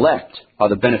 the elect are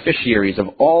the beneficiaries of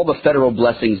all the federal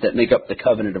blessings that make up the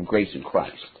covenant of grace in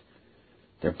Christ.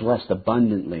 They're blessed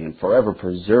abundantly and forever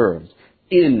preserved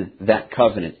in that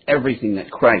covenant, everything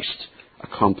that Christ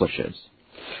accomplishes.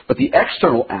 But the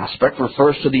external aspect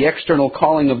refers to the external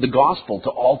calling of the gospel to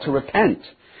all to repent,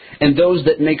 and those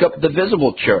that make up the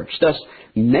visible church. Thus,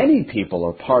 many people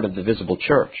are part of the visible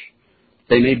church.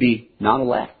 They may be not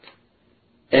elect,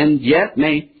 and yet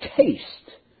may taste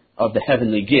of the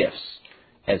heavenly gifts,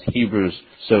 as Hebrews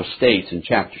so states in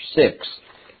chapter 6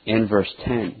 and verse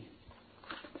 10.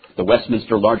 The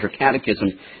Westminster Larger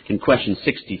Catechism in question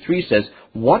 63 says,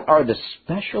 what are the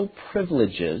special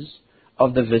privileges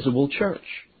of the visible church?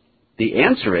 The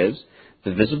answer is,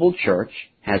 the visible church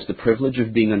has the privilege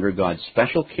of being under God's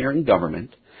special care and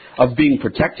government, of being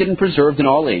protected and preserved in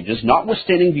all ages,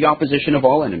 notwithstanding the opposition of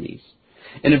all enemies,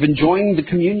 and of enjoying the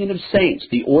communion of saints,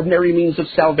 the ordinary means of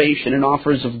salvation and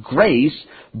offers of grace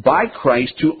by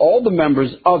Christ to all the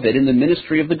members of it in the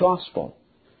ministry of the gospel,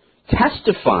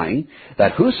 testifying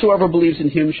that whosoever believes in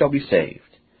him shall be saved,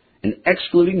 and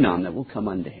excluding none that will come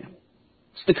unto him.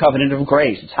 It's the covenant of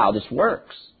grace. It's how this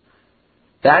works.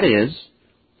 That is,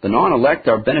 the non-elect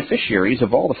are beneficiaries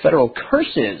of all the federal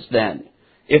curses then,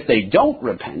 if they don't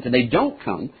repent and they don't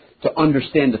come to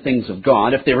understand the things of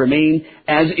God, if they remain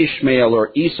as Ishmael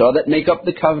or Esau that make up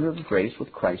the covenant of grace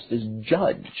with Christ as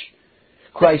judge.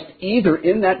 Christ either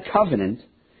in that covenant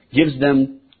gives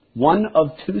them one of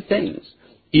two things,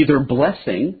 either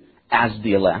blessing as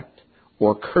the elect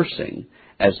or cursing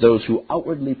as those who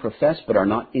outwardly profess but are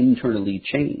not internally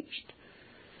changed.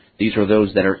 These are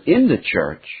those that are in the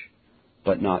church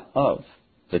but not of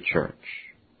the church.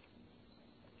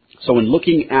 So in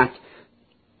looking at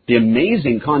the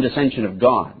amazing condescension of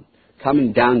God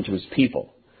coming down to his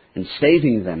people and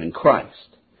saving them in Christ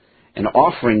and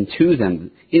offering to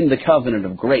them in the covenant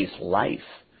of grace life,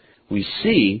 we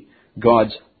see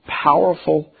God's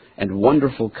powerful and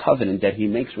wonderful covenant that he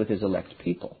makes with his elect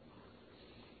people.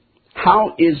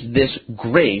 How is this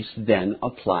grace then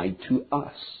applied to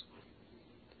us?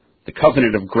 The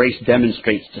covenant of grace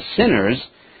demonstrates to sinners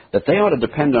that they ought to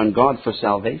depend on God for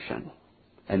salvation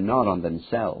and not on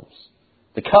themselves.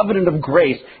 The covenant of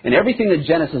grace and everything that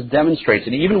Genesis demonstrates,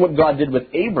 and even what God did with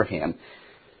Abraham,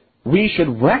 we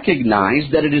should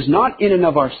recognize that it is not in and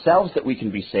of ourselves that we can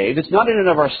be saved. It's not in and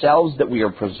of ourselves that we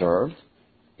are preserved.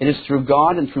 It is through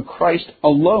God and through Christ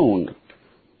alone.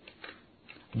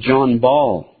 John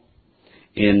Ball,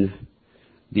 in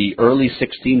the early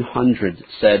 1600s,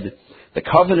 said, the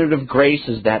covenant of grace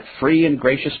is that free and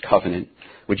gracious covenant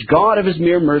which God of his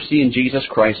mere mercy in Jesus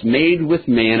Christ made with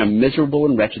man, a miserable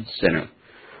and wretched sinner,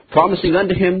 promising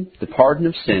unto him the pardon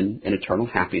of sin and eternal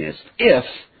happiness, if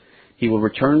he will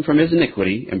return from his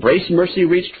iniquity, embrace mercy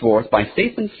reached forth by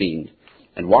faith and fiend,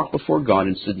 and walk before God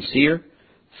in sincere,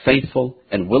 faithful,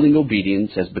 and willing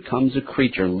obedience as becomes a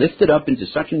creature lifted up into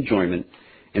such enjoyment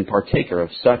and partaker of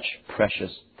such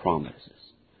precious promises.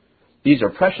 These are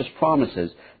precious promises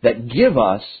that give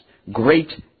us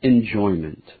great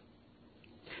enjoyment.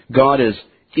 God is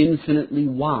infinitely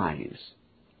wise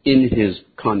in his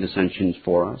condescension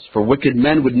for us. For wicked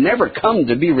men would never come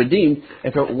to be redeemed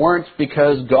if it weren't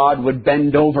because God would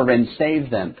bend over and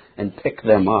save them and pick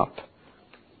them up.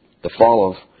 The fall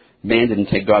of man didn't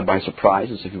take God by surprise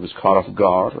as if he was caught off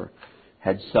guard or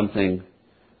had something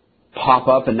pop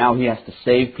up and now he has to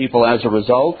save people as a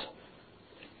result.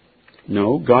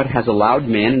 No, God has allowed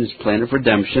man in his plan of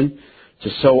redemption to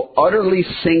so utterly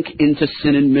sink into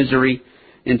sin and misery,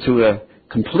 into a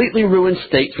completely ruined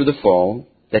state through the fall,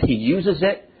 that he uses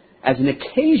it as an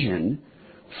occasion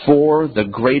for the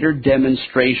greater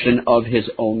demonstration of His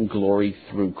own glory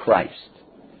through Christ.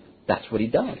 That's what He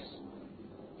does.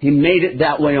 He made it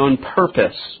that way on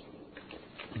purpose.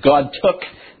 God took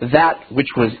that which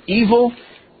was evil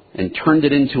and turned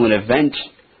it into an event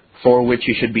for which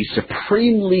He should be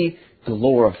supremely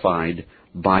glorified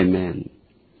by men.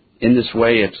 In this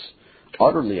way, it's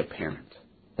utterly apparent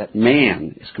that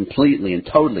man is completely and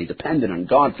totally dependent on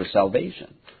God for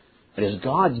salvation. It is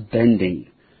God's bending.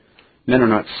 Men are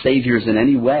not saviors in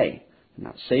any way. They're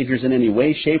not saviors in any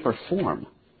way, shape, or form.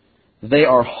 They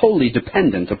are wholly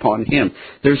dependent upon Him.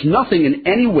 There's nothing in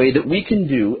any way that we can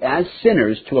do as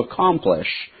sinners to accomplish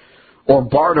or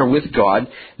barter with God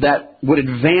that would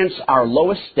advance our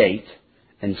low estate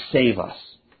and save us.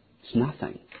 It's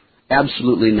nothing.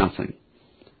 Absolutely nothing.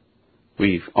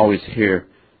 We always hear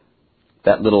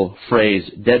that little phrase,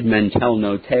 dead men tell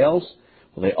no tales.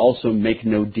 Well, they also make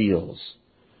no deals.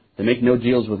 They make no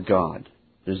deals with God.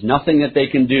 There's nothing that they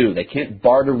can do. They can't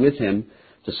barter with Him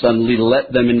to suddenly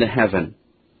let them into heaven.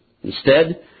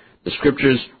 Instead, the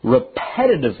Scriptures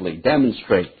repetitively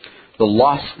demonstrate the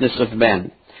lostness of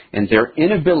men and their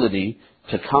inability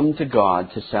to come to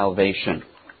God to salvation.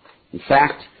 In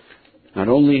fact, not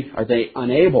only are they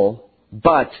unable,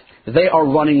 but they are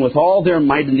running with all their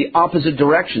might in the opposite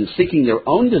direction, seeking their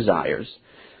own desires,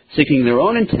 seeking their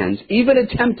own intents, even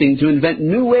attempting to invent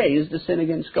new ways to sin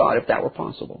against God, if that were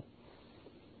possible.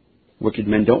 Wicked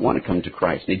men don't want to come to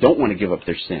Christ. They don't want to give up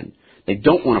their sin. They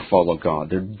don't want to follow God.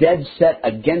 They're dead set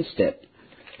against it.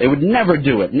 They would never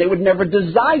do it, and they would never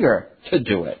desire to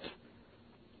do it.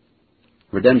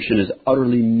 Redemption is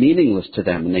utterly meaningless to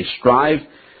them, and they strive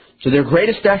to their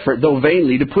greatest effort, though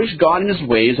vainly, to push God in His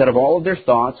ways out of all of their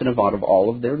thoughts and out of all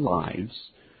of their lives,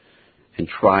 and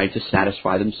try to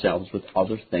satisfy themselves with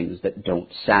other things that don't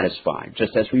satisfy.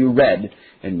 Just as we read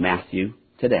in Matthew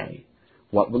today.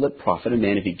 What will it profit a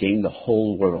man if he gain the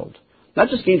whole world? Not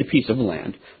just gained a piece of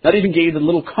land, not even gained a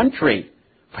little country,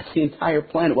 but the entire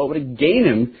planet. What would it gain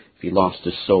him if he lost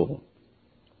his soul?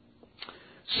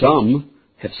 Some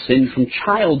have sinned from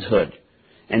childhood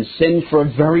and sinned for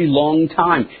a very long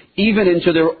time, even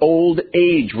into their old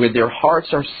age, where their hearts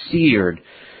are seared,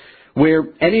 where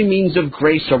any means of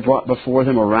grace are brought before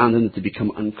them around them that they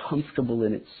become uncomfortable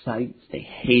in its sight. They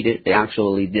hate it. They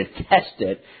actually detest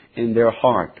it in their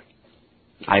heart.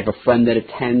 I have a friend that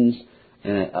attends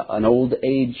an old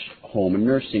age home, a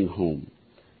nursing home.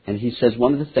 And he says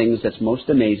one of the things that's most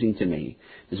amazing to me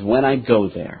is when I go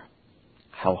there,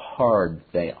 how hard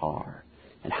they are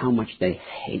and how much they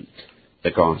hate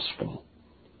the gospel.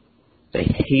 They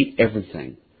hate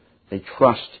everything. They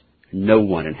trust no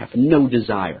one and have no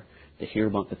desire to hear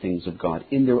about the things of God.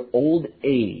 In their old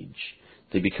age,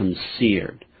 they become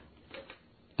seared.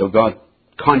 Though God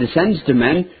condescends to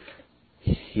men,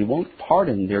 He won't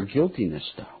pardon their guiltiness,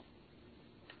 though.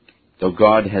 Though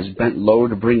God has bent low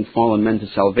to bring fallen men to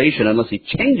salvation, unless He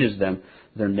changes them,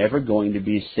 they're never going to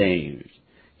be saved.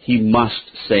 He must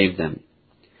save them.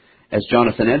 As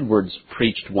Jonathan Edwards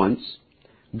preached once,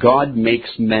 God makes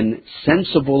men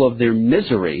sensible of their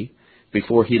misery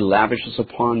before He lavishes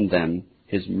upon them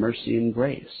His mercy and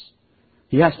grace.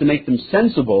 He has to make them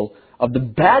sensible of the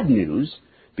bad news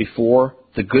before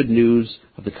the good news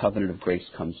of the covenant of grace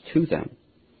comes to them.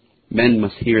 Men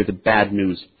must hear the bad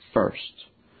news first.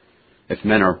 If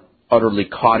men are utterly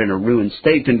caught in a ruined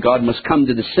state, then God must come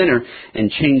to the sinner and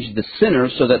change the sinner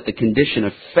so that the condition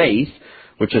of faith,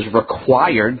 which is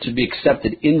required to be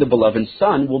accepted in the beloved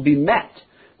Son, will be met.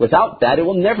 Without that, it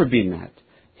will never be met.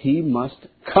 He must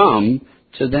come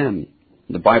to them.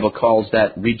 The Bible calls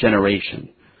that regeneration.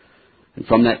 And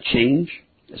from that change,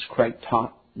 as Christ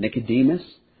taught Nicodemus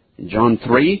in John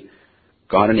 3,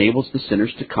 God enables the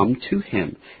sinners to come to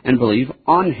Him and believe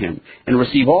on Him and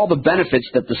receive all the benefits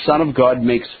that the Son of God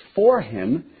makes for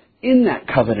him in that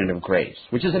covenant of grace,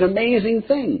 which is an amazing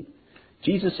thing.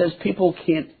 Jesus says people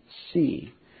can't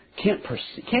see, can't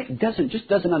perceive,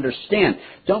 doesn't understand,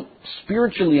 don't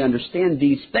spiritually understand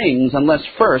these things unless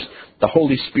first the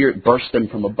Holy Spirit bursts them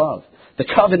from above. The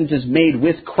covenant is made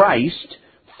with Christ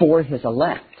for His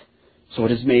elect. So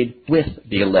it is made with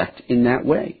the elect in that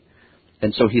way.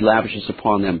 And so He lavishes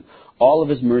upon them all of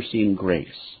His mercy and grace.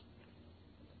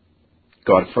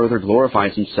 God further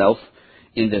glorifies Himself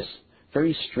in this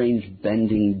very strange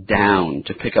bending down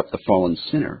to pick up the fallen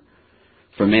sinner.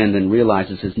 For man then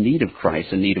realizes his need of Christ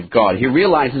and need of God. He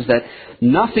realizes that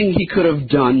nothing he could have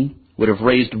done would have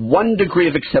raised one degree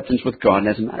of acceptance with God. And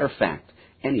as a matter of fact,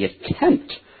 any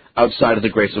attempt outside of the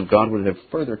grace of God would have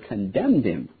further condemned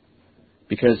him,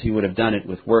 because he would have done it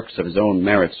with works of his own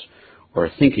merits, or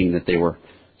thinking that they were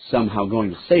somehow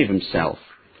going to save himself,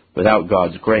 without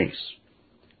God's grace.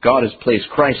 God has placed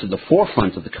Christ at the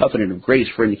forefront of the covenant of grace,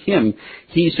 for in Him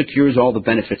He secures all the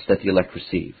benefits that the elect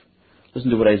receive.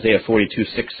 Listen to what Isaiah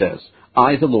 42:6 says.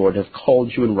 I, the Lord, have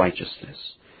called you in righteousness,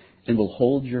 and will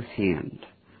hold your hand.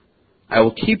 I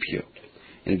will keep you,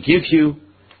 and give you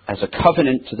as a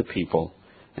covenant to the people,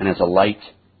 and as a light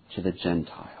to the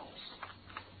Gentiles.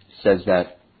 It says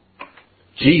that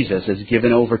Jesus is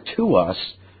given over to us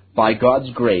by God's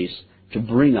grace to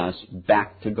bring us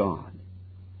back to God.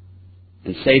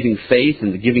 In saving faith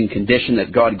and the giving condition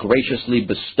that God graciously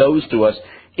bestows to us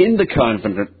in the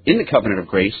covenant of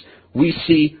grace, we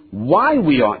see why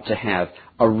we ought to have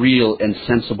a real and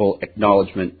sensible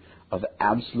acknowledgement of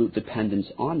absolute dependence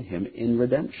on Him in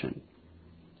redemption.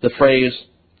 The phrase,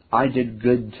 I did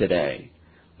good today,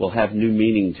 will have new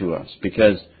meaning to us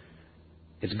because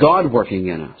it's God working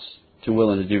in us to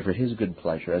will and to do for His good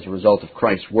pleasure as a result of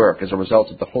Christ's work, as a result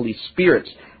of the Holy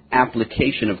Spirit's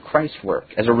application of Christ's work,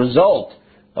 as a result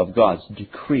of God's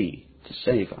decree to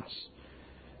save us.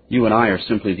 You and I are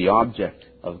simply the object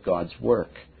of God's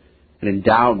work and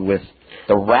endowed with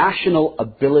the rational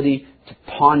ability to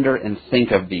ponder and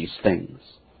think of these things.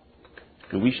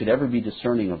 And we should ever be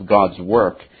discerning of God's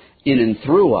work in and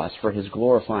through us for His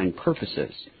glorifying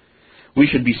purposes. We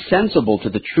should be sensible to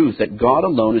the truth that God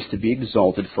alone is to be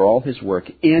exalted for all His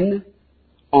work in,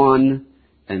 on,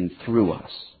 and through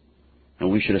us.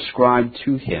 And we should ascribe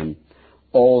to Him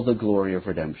all the glory of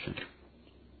redemption.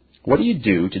 What do you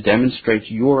do to demonstrate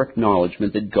your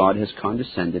acknowledgement that God has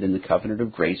condescended in the covenant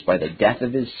of grace by the death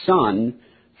of His Son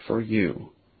for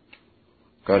you?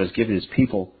 God has given His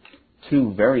people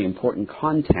two very important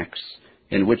contexts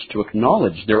in which to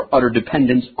acknowledge their utter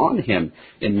dependence on Him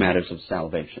in matters of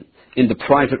salvation. In the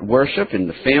private worship, in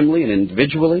the family and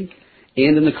individually,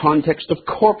 and in the context of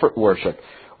corporate worship.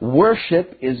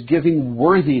 Worship is giving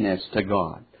worthiness to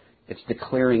God. It's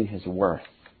declaring His worth.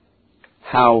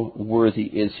 How worthy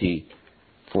is He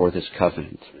for this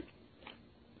covenant?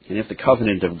 And if the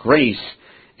covenant of grace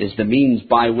is the means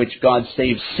by which God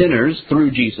saves sinners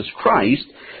through Jesus Christ,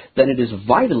 then it is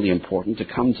vitally important to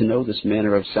come to know this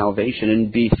manner of salvation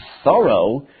and be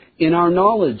thorough in our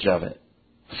knowledge of it.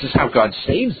 This is how God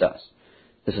saves us.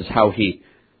 This is how He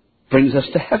brings us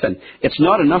to heaven. It's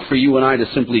not enough for you and I to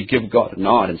simply give God a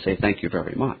nod and say, thank you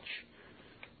very much.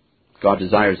 God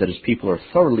desires that His people are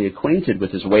thoroughly acquainted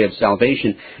with His way of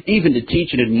salvation, even to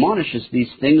teach and admonish us these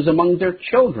things among their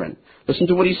children. Listen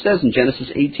to what He says in Genesis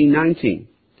 18:19.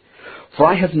 For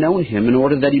I have known Him in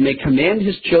order that He may command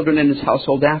His children and His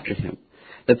household after Him,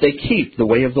 that they keep the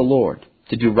way of the Lord,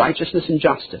 to do righteousness and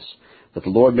justice, that the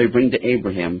Lord may bring to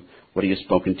Abraham what He has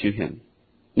spoken to him.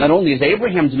 Not only is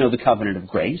Abraham to know the covenant of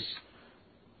grace,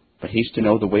 but he's to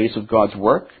know the ways of God's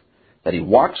work, that he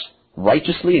walks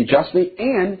righteously and justly,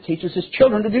 and teaches his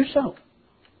children to do so.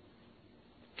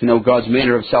 To know God's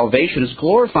manner of salvation is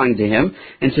glorifying to Him,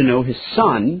 and to know His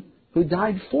Son who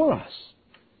died for us.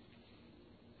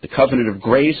 The covenant of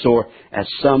grace, or as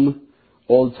some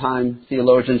old-time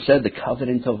theologians said, the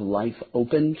covenant of life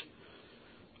opens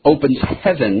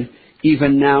heaven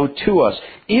even now to us,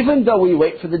 even though we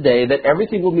wait for the day that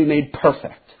everything will be made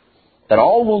perfect, that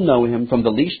all will know Him from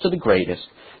the least to the greatest,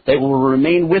 they will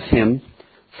remain with Him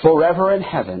forever in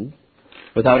heaven,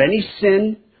 without any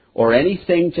sin or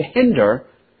anything to hinder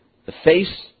the face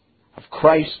of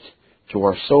Christ to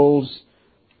our souls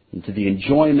and to the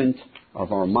enjoyment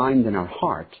of our mind and our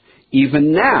heart.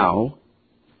 Even now,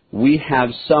 we have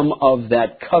some of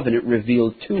that covenant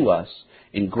revealed to us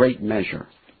in great measure.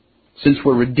 Since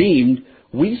we're redeemed,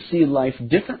 we see life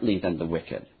differently than the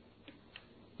wicked.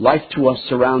 Life to us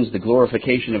surrounds the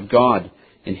glorification of God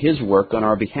and His work on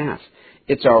our behalf.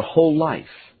 It's our whole life.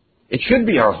 It should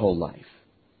be our whole life.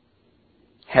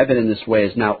 Heaven in this way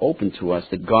is now open to us,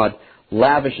 that God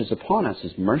lavishes upon us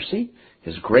His mercy,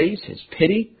 His grace, His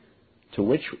pity, to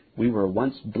which we were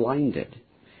once blinded.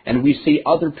 And we see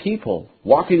other people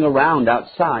walking around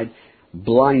outside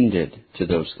blinded to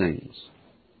those things.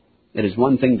 It is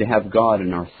one thing to have God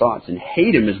in our thoughts and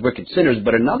hate Him as wicked sinners,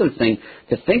 but another thing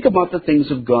to think about the things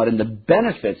of God and the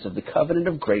benefits of the covenant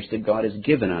of grace that God has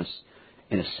given us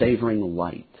in a savoring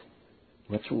light.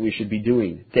 That's what we should be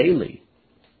doing daily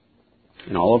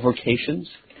in all our vocations,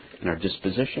 in our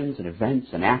dispositions and events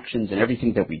and actions and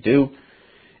everything that we do.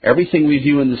 Everything we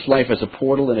view in this life as a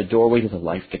portal and a doorway to the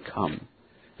life to come.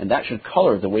 And that should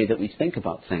color the way that we think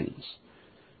about things.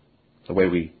 The way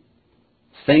we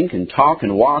think and talk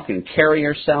and walk and carry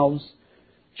ourselves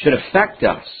should affect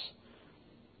us.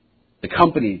 The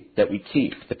company that we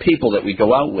keep, the people that we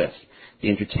go out with, the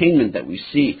entertainment that we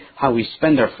see, how we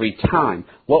spend our free time,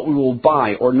 what we will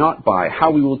buy or not buy,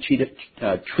 how we will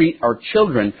treat our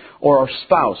children or our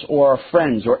spouse or our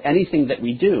friends or anything that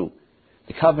we do.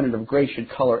 The covenant of grace should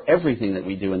color everything that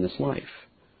we do in this life.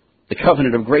 The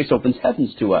covenant of grace opens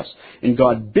heavens to us, and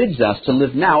God bids us to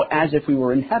live now as if we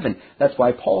were in heaven. That's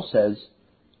why Paul says,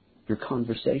 your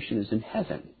conversation is in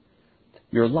heaven.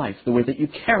 Your life, the way that you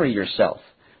carry yourself,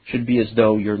 should be as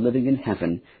though you're living in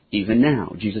heaven even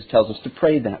now. Jesus tells us to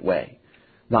pray that way.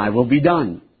 Thy will be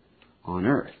done on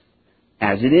earth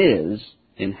as it is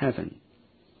in heaven.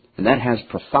 And that has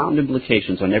profound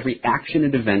implications on every action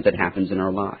and event that happens in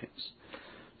our lives.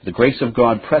 The grace of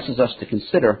God presses us to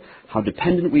consider how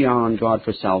dependent we are on God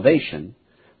for salvation,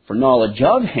 for knowledge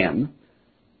of Him,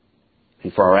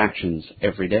 and for our actions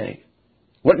every day.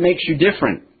 What makes you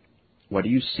different? What do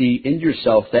you see in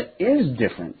yourself that is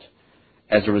different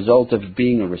as a result of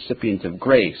being a recipient of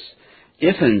grace,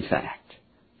 if in fact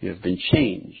you have been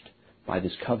changed by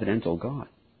this covenantal God?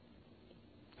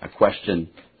 A question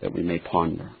that we may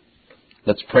ponder.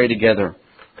 Let's pray together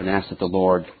and ask that the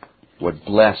Lord would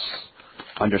bless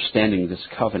understanding this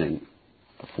covenant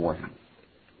before Him.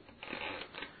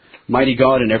 Mighty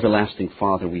God and everlasting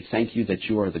Father, we thank You that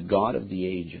You are the God of the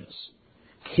ages,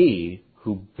 He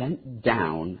who bent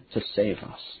down to save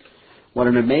us. What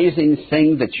an amazing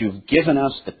thing that You've given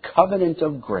us the covenant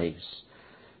of grace,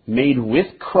 made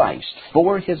with Christ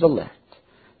for His elect,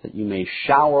 that You may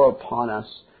shower upon us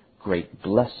great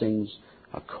blessings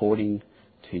according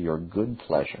to Your good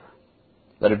pleasure.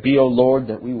 Let it be, O Lord,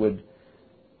 that we would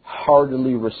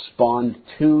heartily respond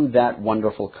to that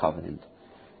wonderful covenant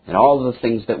and all of the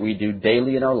things that we do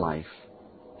daily in our life,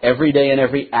 every day in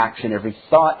every action, every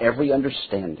thought, every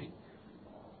understanding.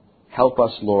 Help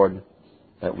us, Lord,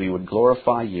 that we would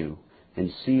glorify You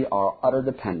and see our utter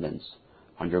dependence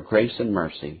on Your grace and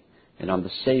mercy and on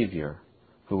the Savior,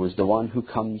 who is the one who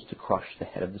comes to crush the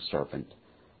head of the serpent,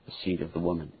 the seed of the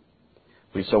woman.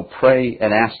 We so pray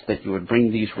and ask that You would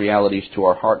bring these realities to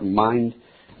our heart and mind.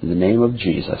 In the name of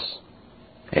Jesus,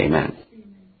 amen.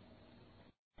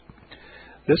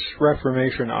 This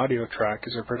Reformation audio track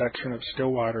is a production of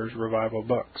Stillwater's Revival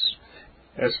Books.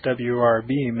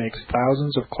 SWRB makes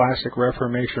thousands of classic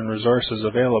Reformation resources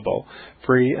available,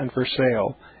 free and for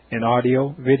sale, in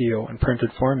audio, video, and printed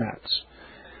formats.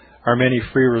 Our many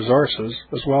free resources,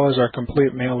 as well as our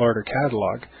complete mail-order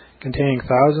catalog, containing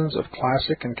thousands of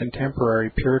classic and contemporary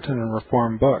Puritan and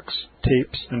Reformed books,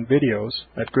 tapes, and videos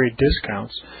at great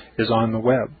discounts, is on the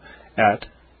web at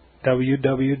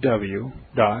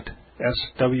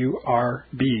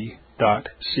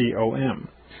www.swrb.com.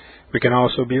 We can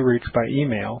also be reached by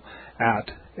email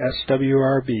at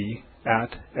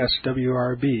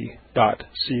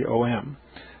swrb@swrb.com,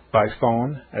 by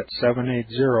phone at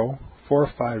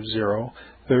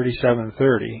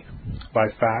 780-450-3730, by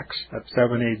fax at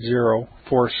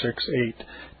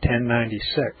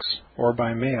 780-468-1096, or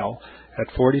by mail at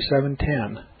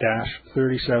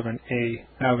 4710-37A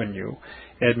Avenue,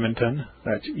 Edmonton,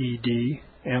 that's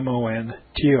Edmonton,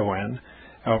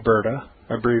 Alberta,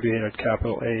 abbreviated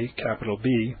capital A, capital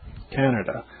B,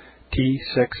 Canada,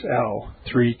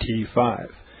 T6L3T5.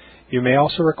 You may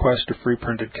also request a free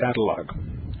printed catalog.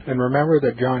 And remember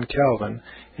that John Calvin,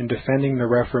 in defending the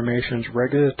Reformation's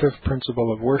regulative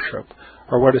principle of worship,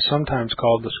 or what is sometimes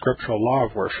called the scriptural law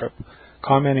of worship,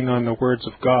 commenting on the words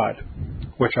of God,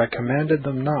 which I commanded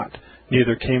them not,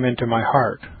 neither came into my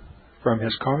heart, from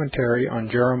his commentary on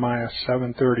Jeremiah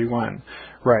 7:31,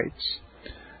 writes,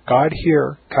 God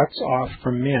here cuts off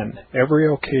from men every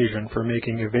occasion for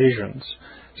making evasions,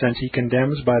 since He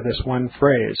condemns by this one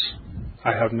phrase,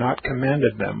 I have not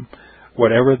commanded them,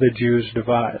 whatever the Jews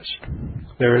devised.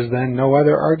 There is then no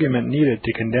other argument needed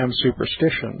to condemn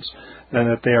superstitions than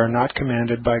that they are not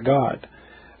commanded by God.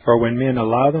 For when men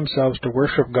allow themselves to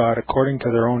worship God according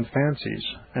to their own fancies,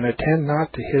 and attend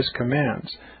not to His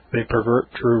commands, they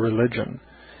pervert true religion.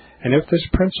 And if this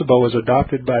principle was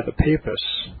adopted by the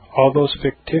Papists, all those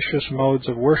fictitious modes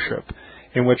of worship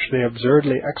in which they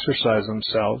absurdly exercise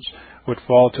themselves would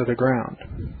fall to the ground.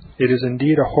 It is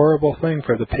indeed a horrible thing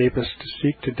for the Papists to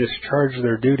seek to discharge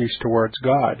their duties towards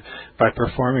God by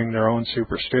performing their own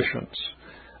superstitions.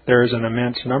 There is an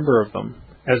immense number of them,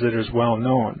 as it is well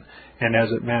known, and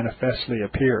as it manifestly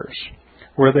appears.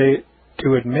 Were they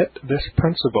to admit this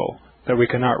principle, that we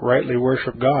cannot rightly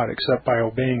worship God except by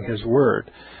obeying His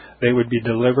word, they would be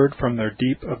delivered from their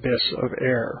deep abyss of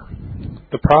error.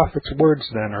 The prophet's words,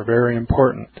 then, are very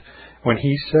important, when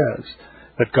he says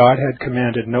that God had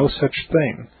commanded no such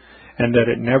thing, and that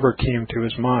it never came to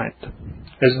his mind,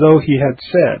 as though he had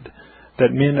said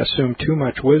that men assume too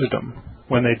much wisdom,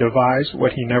 when they devise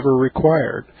what he never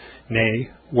required, nay,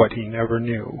 what he never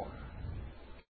knew.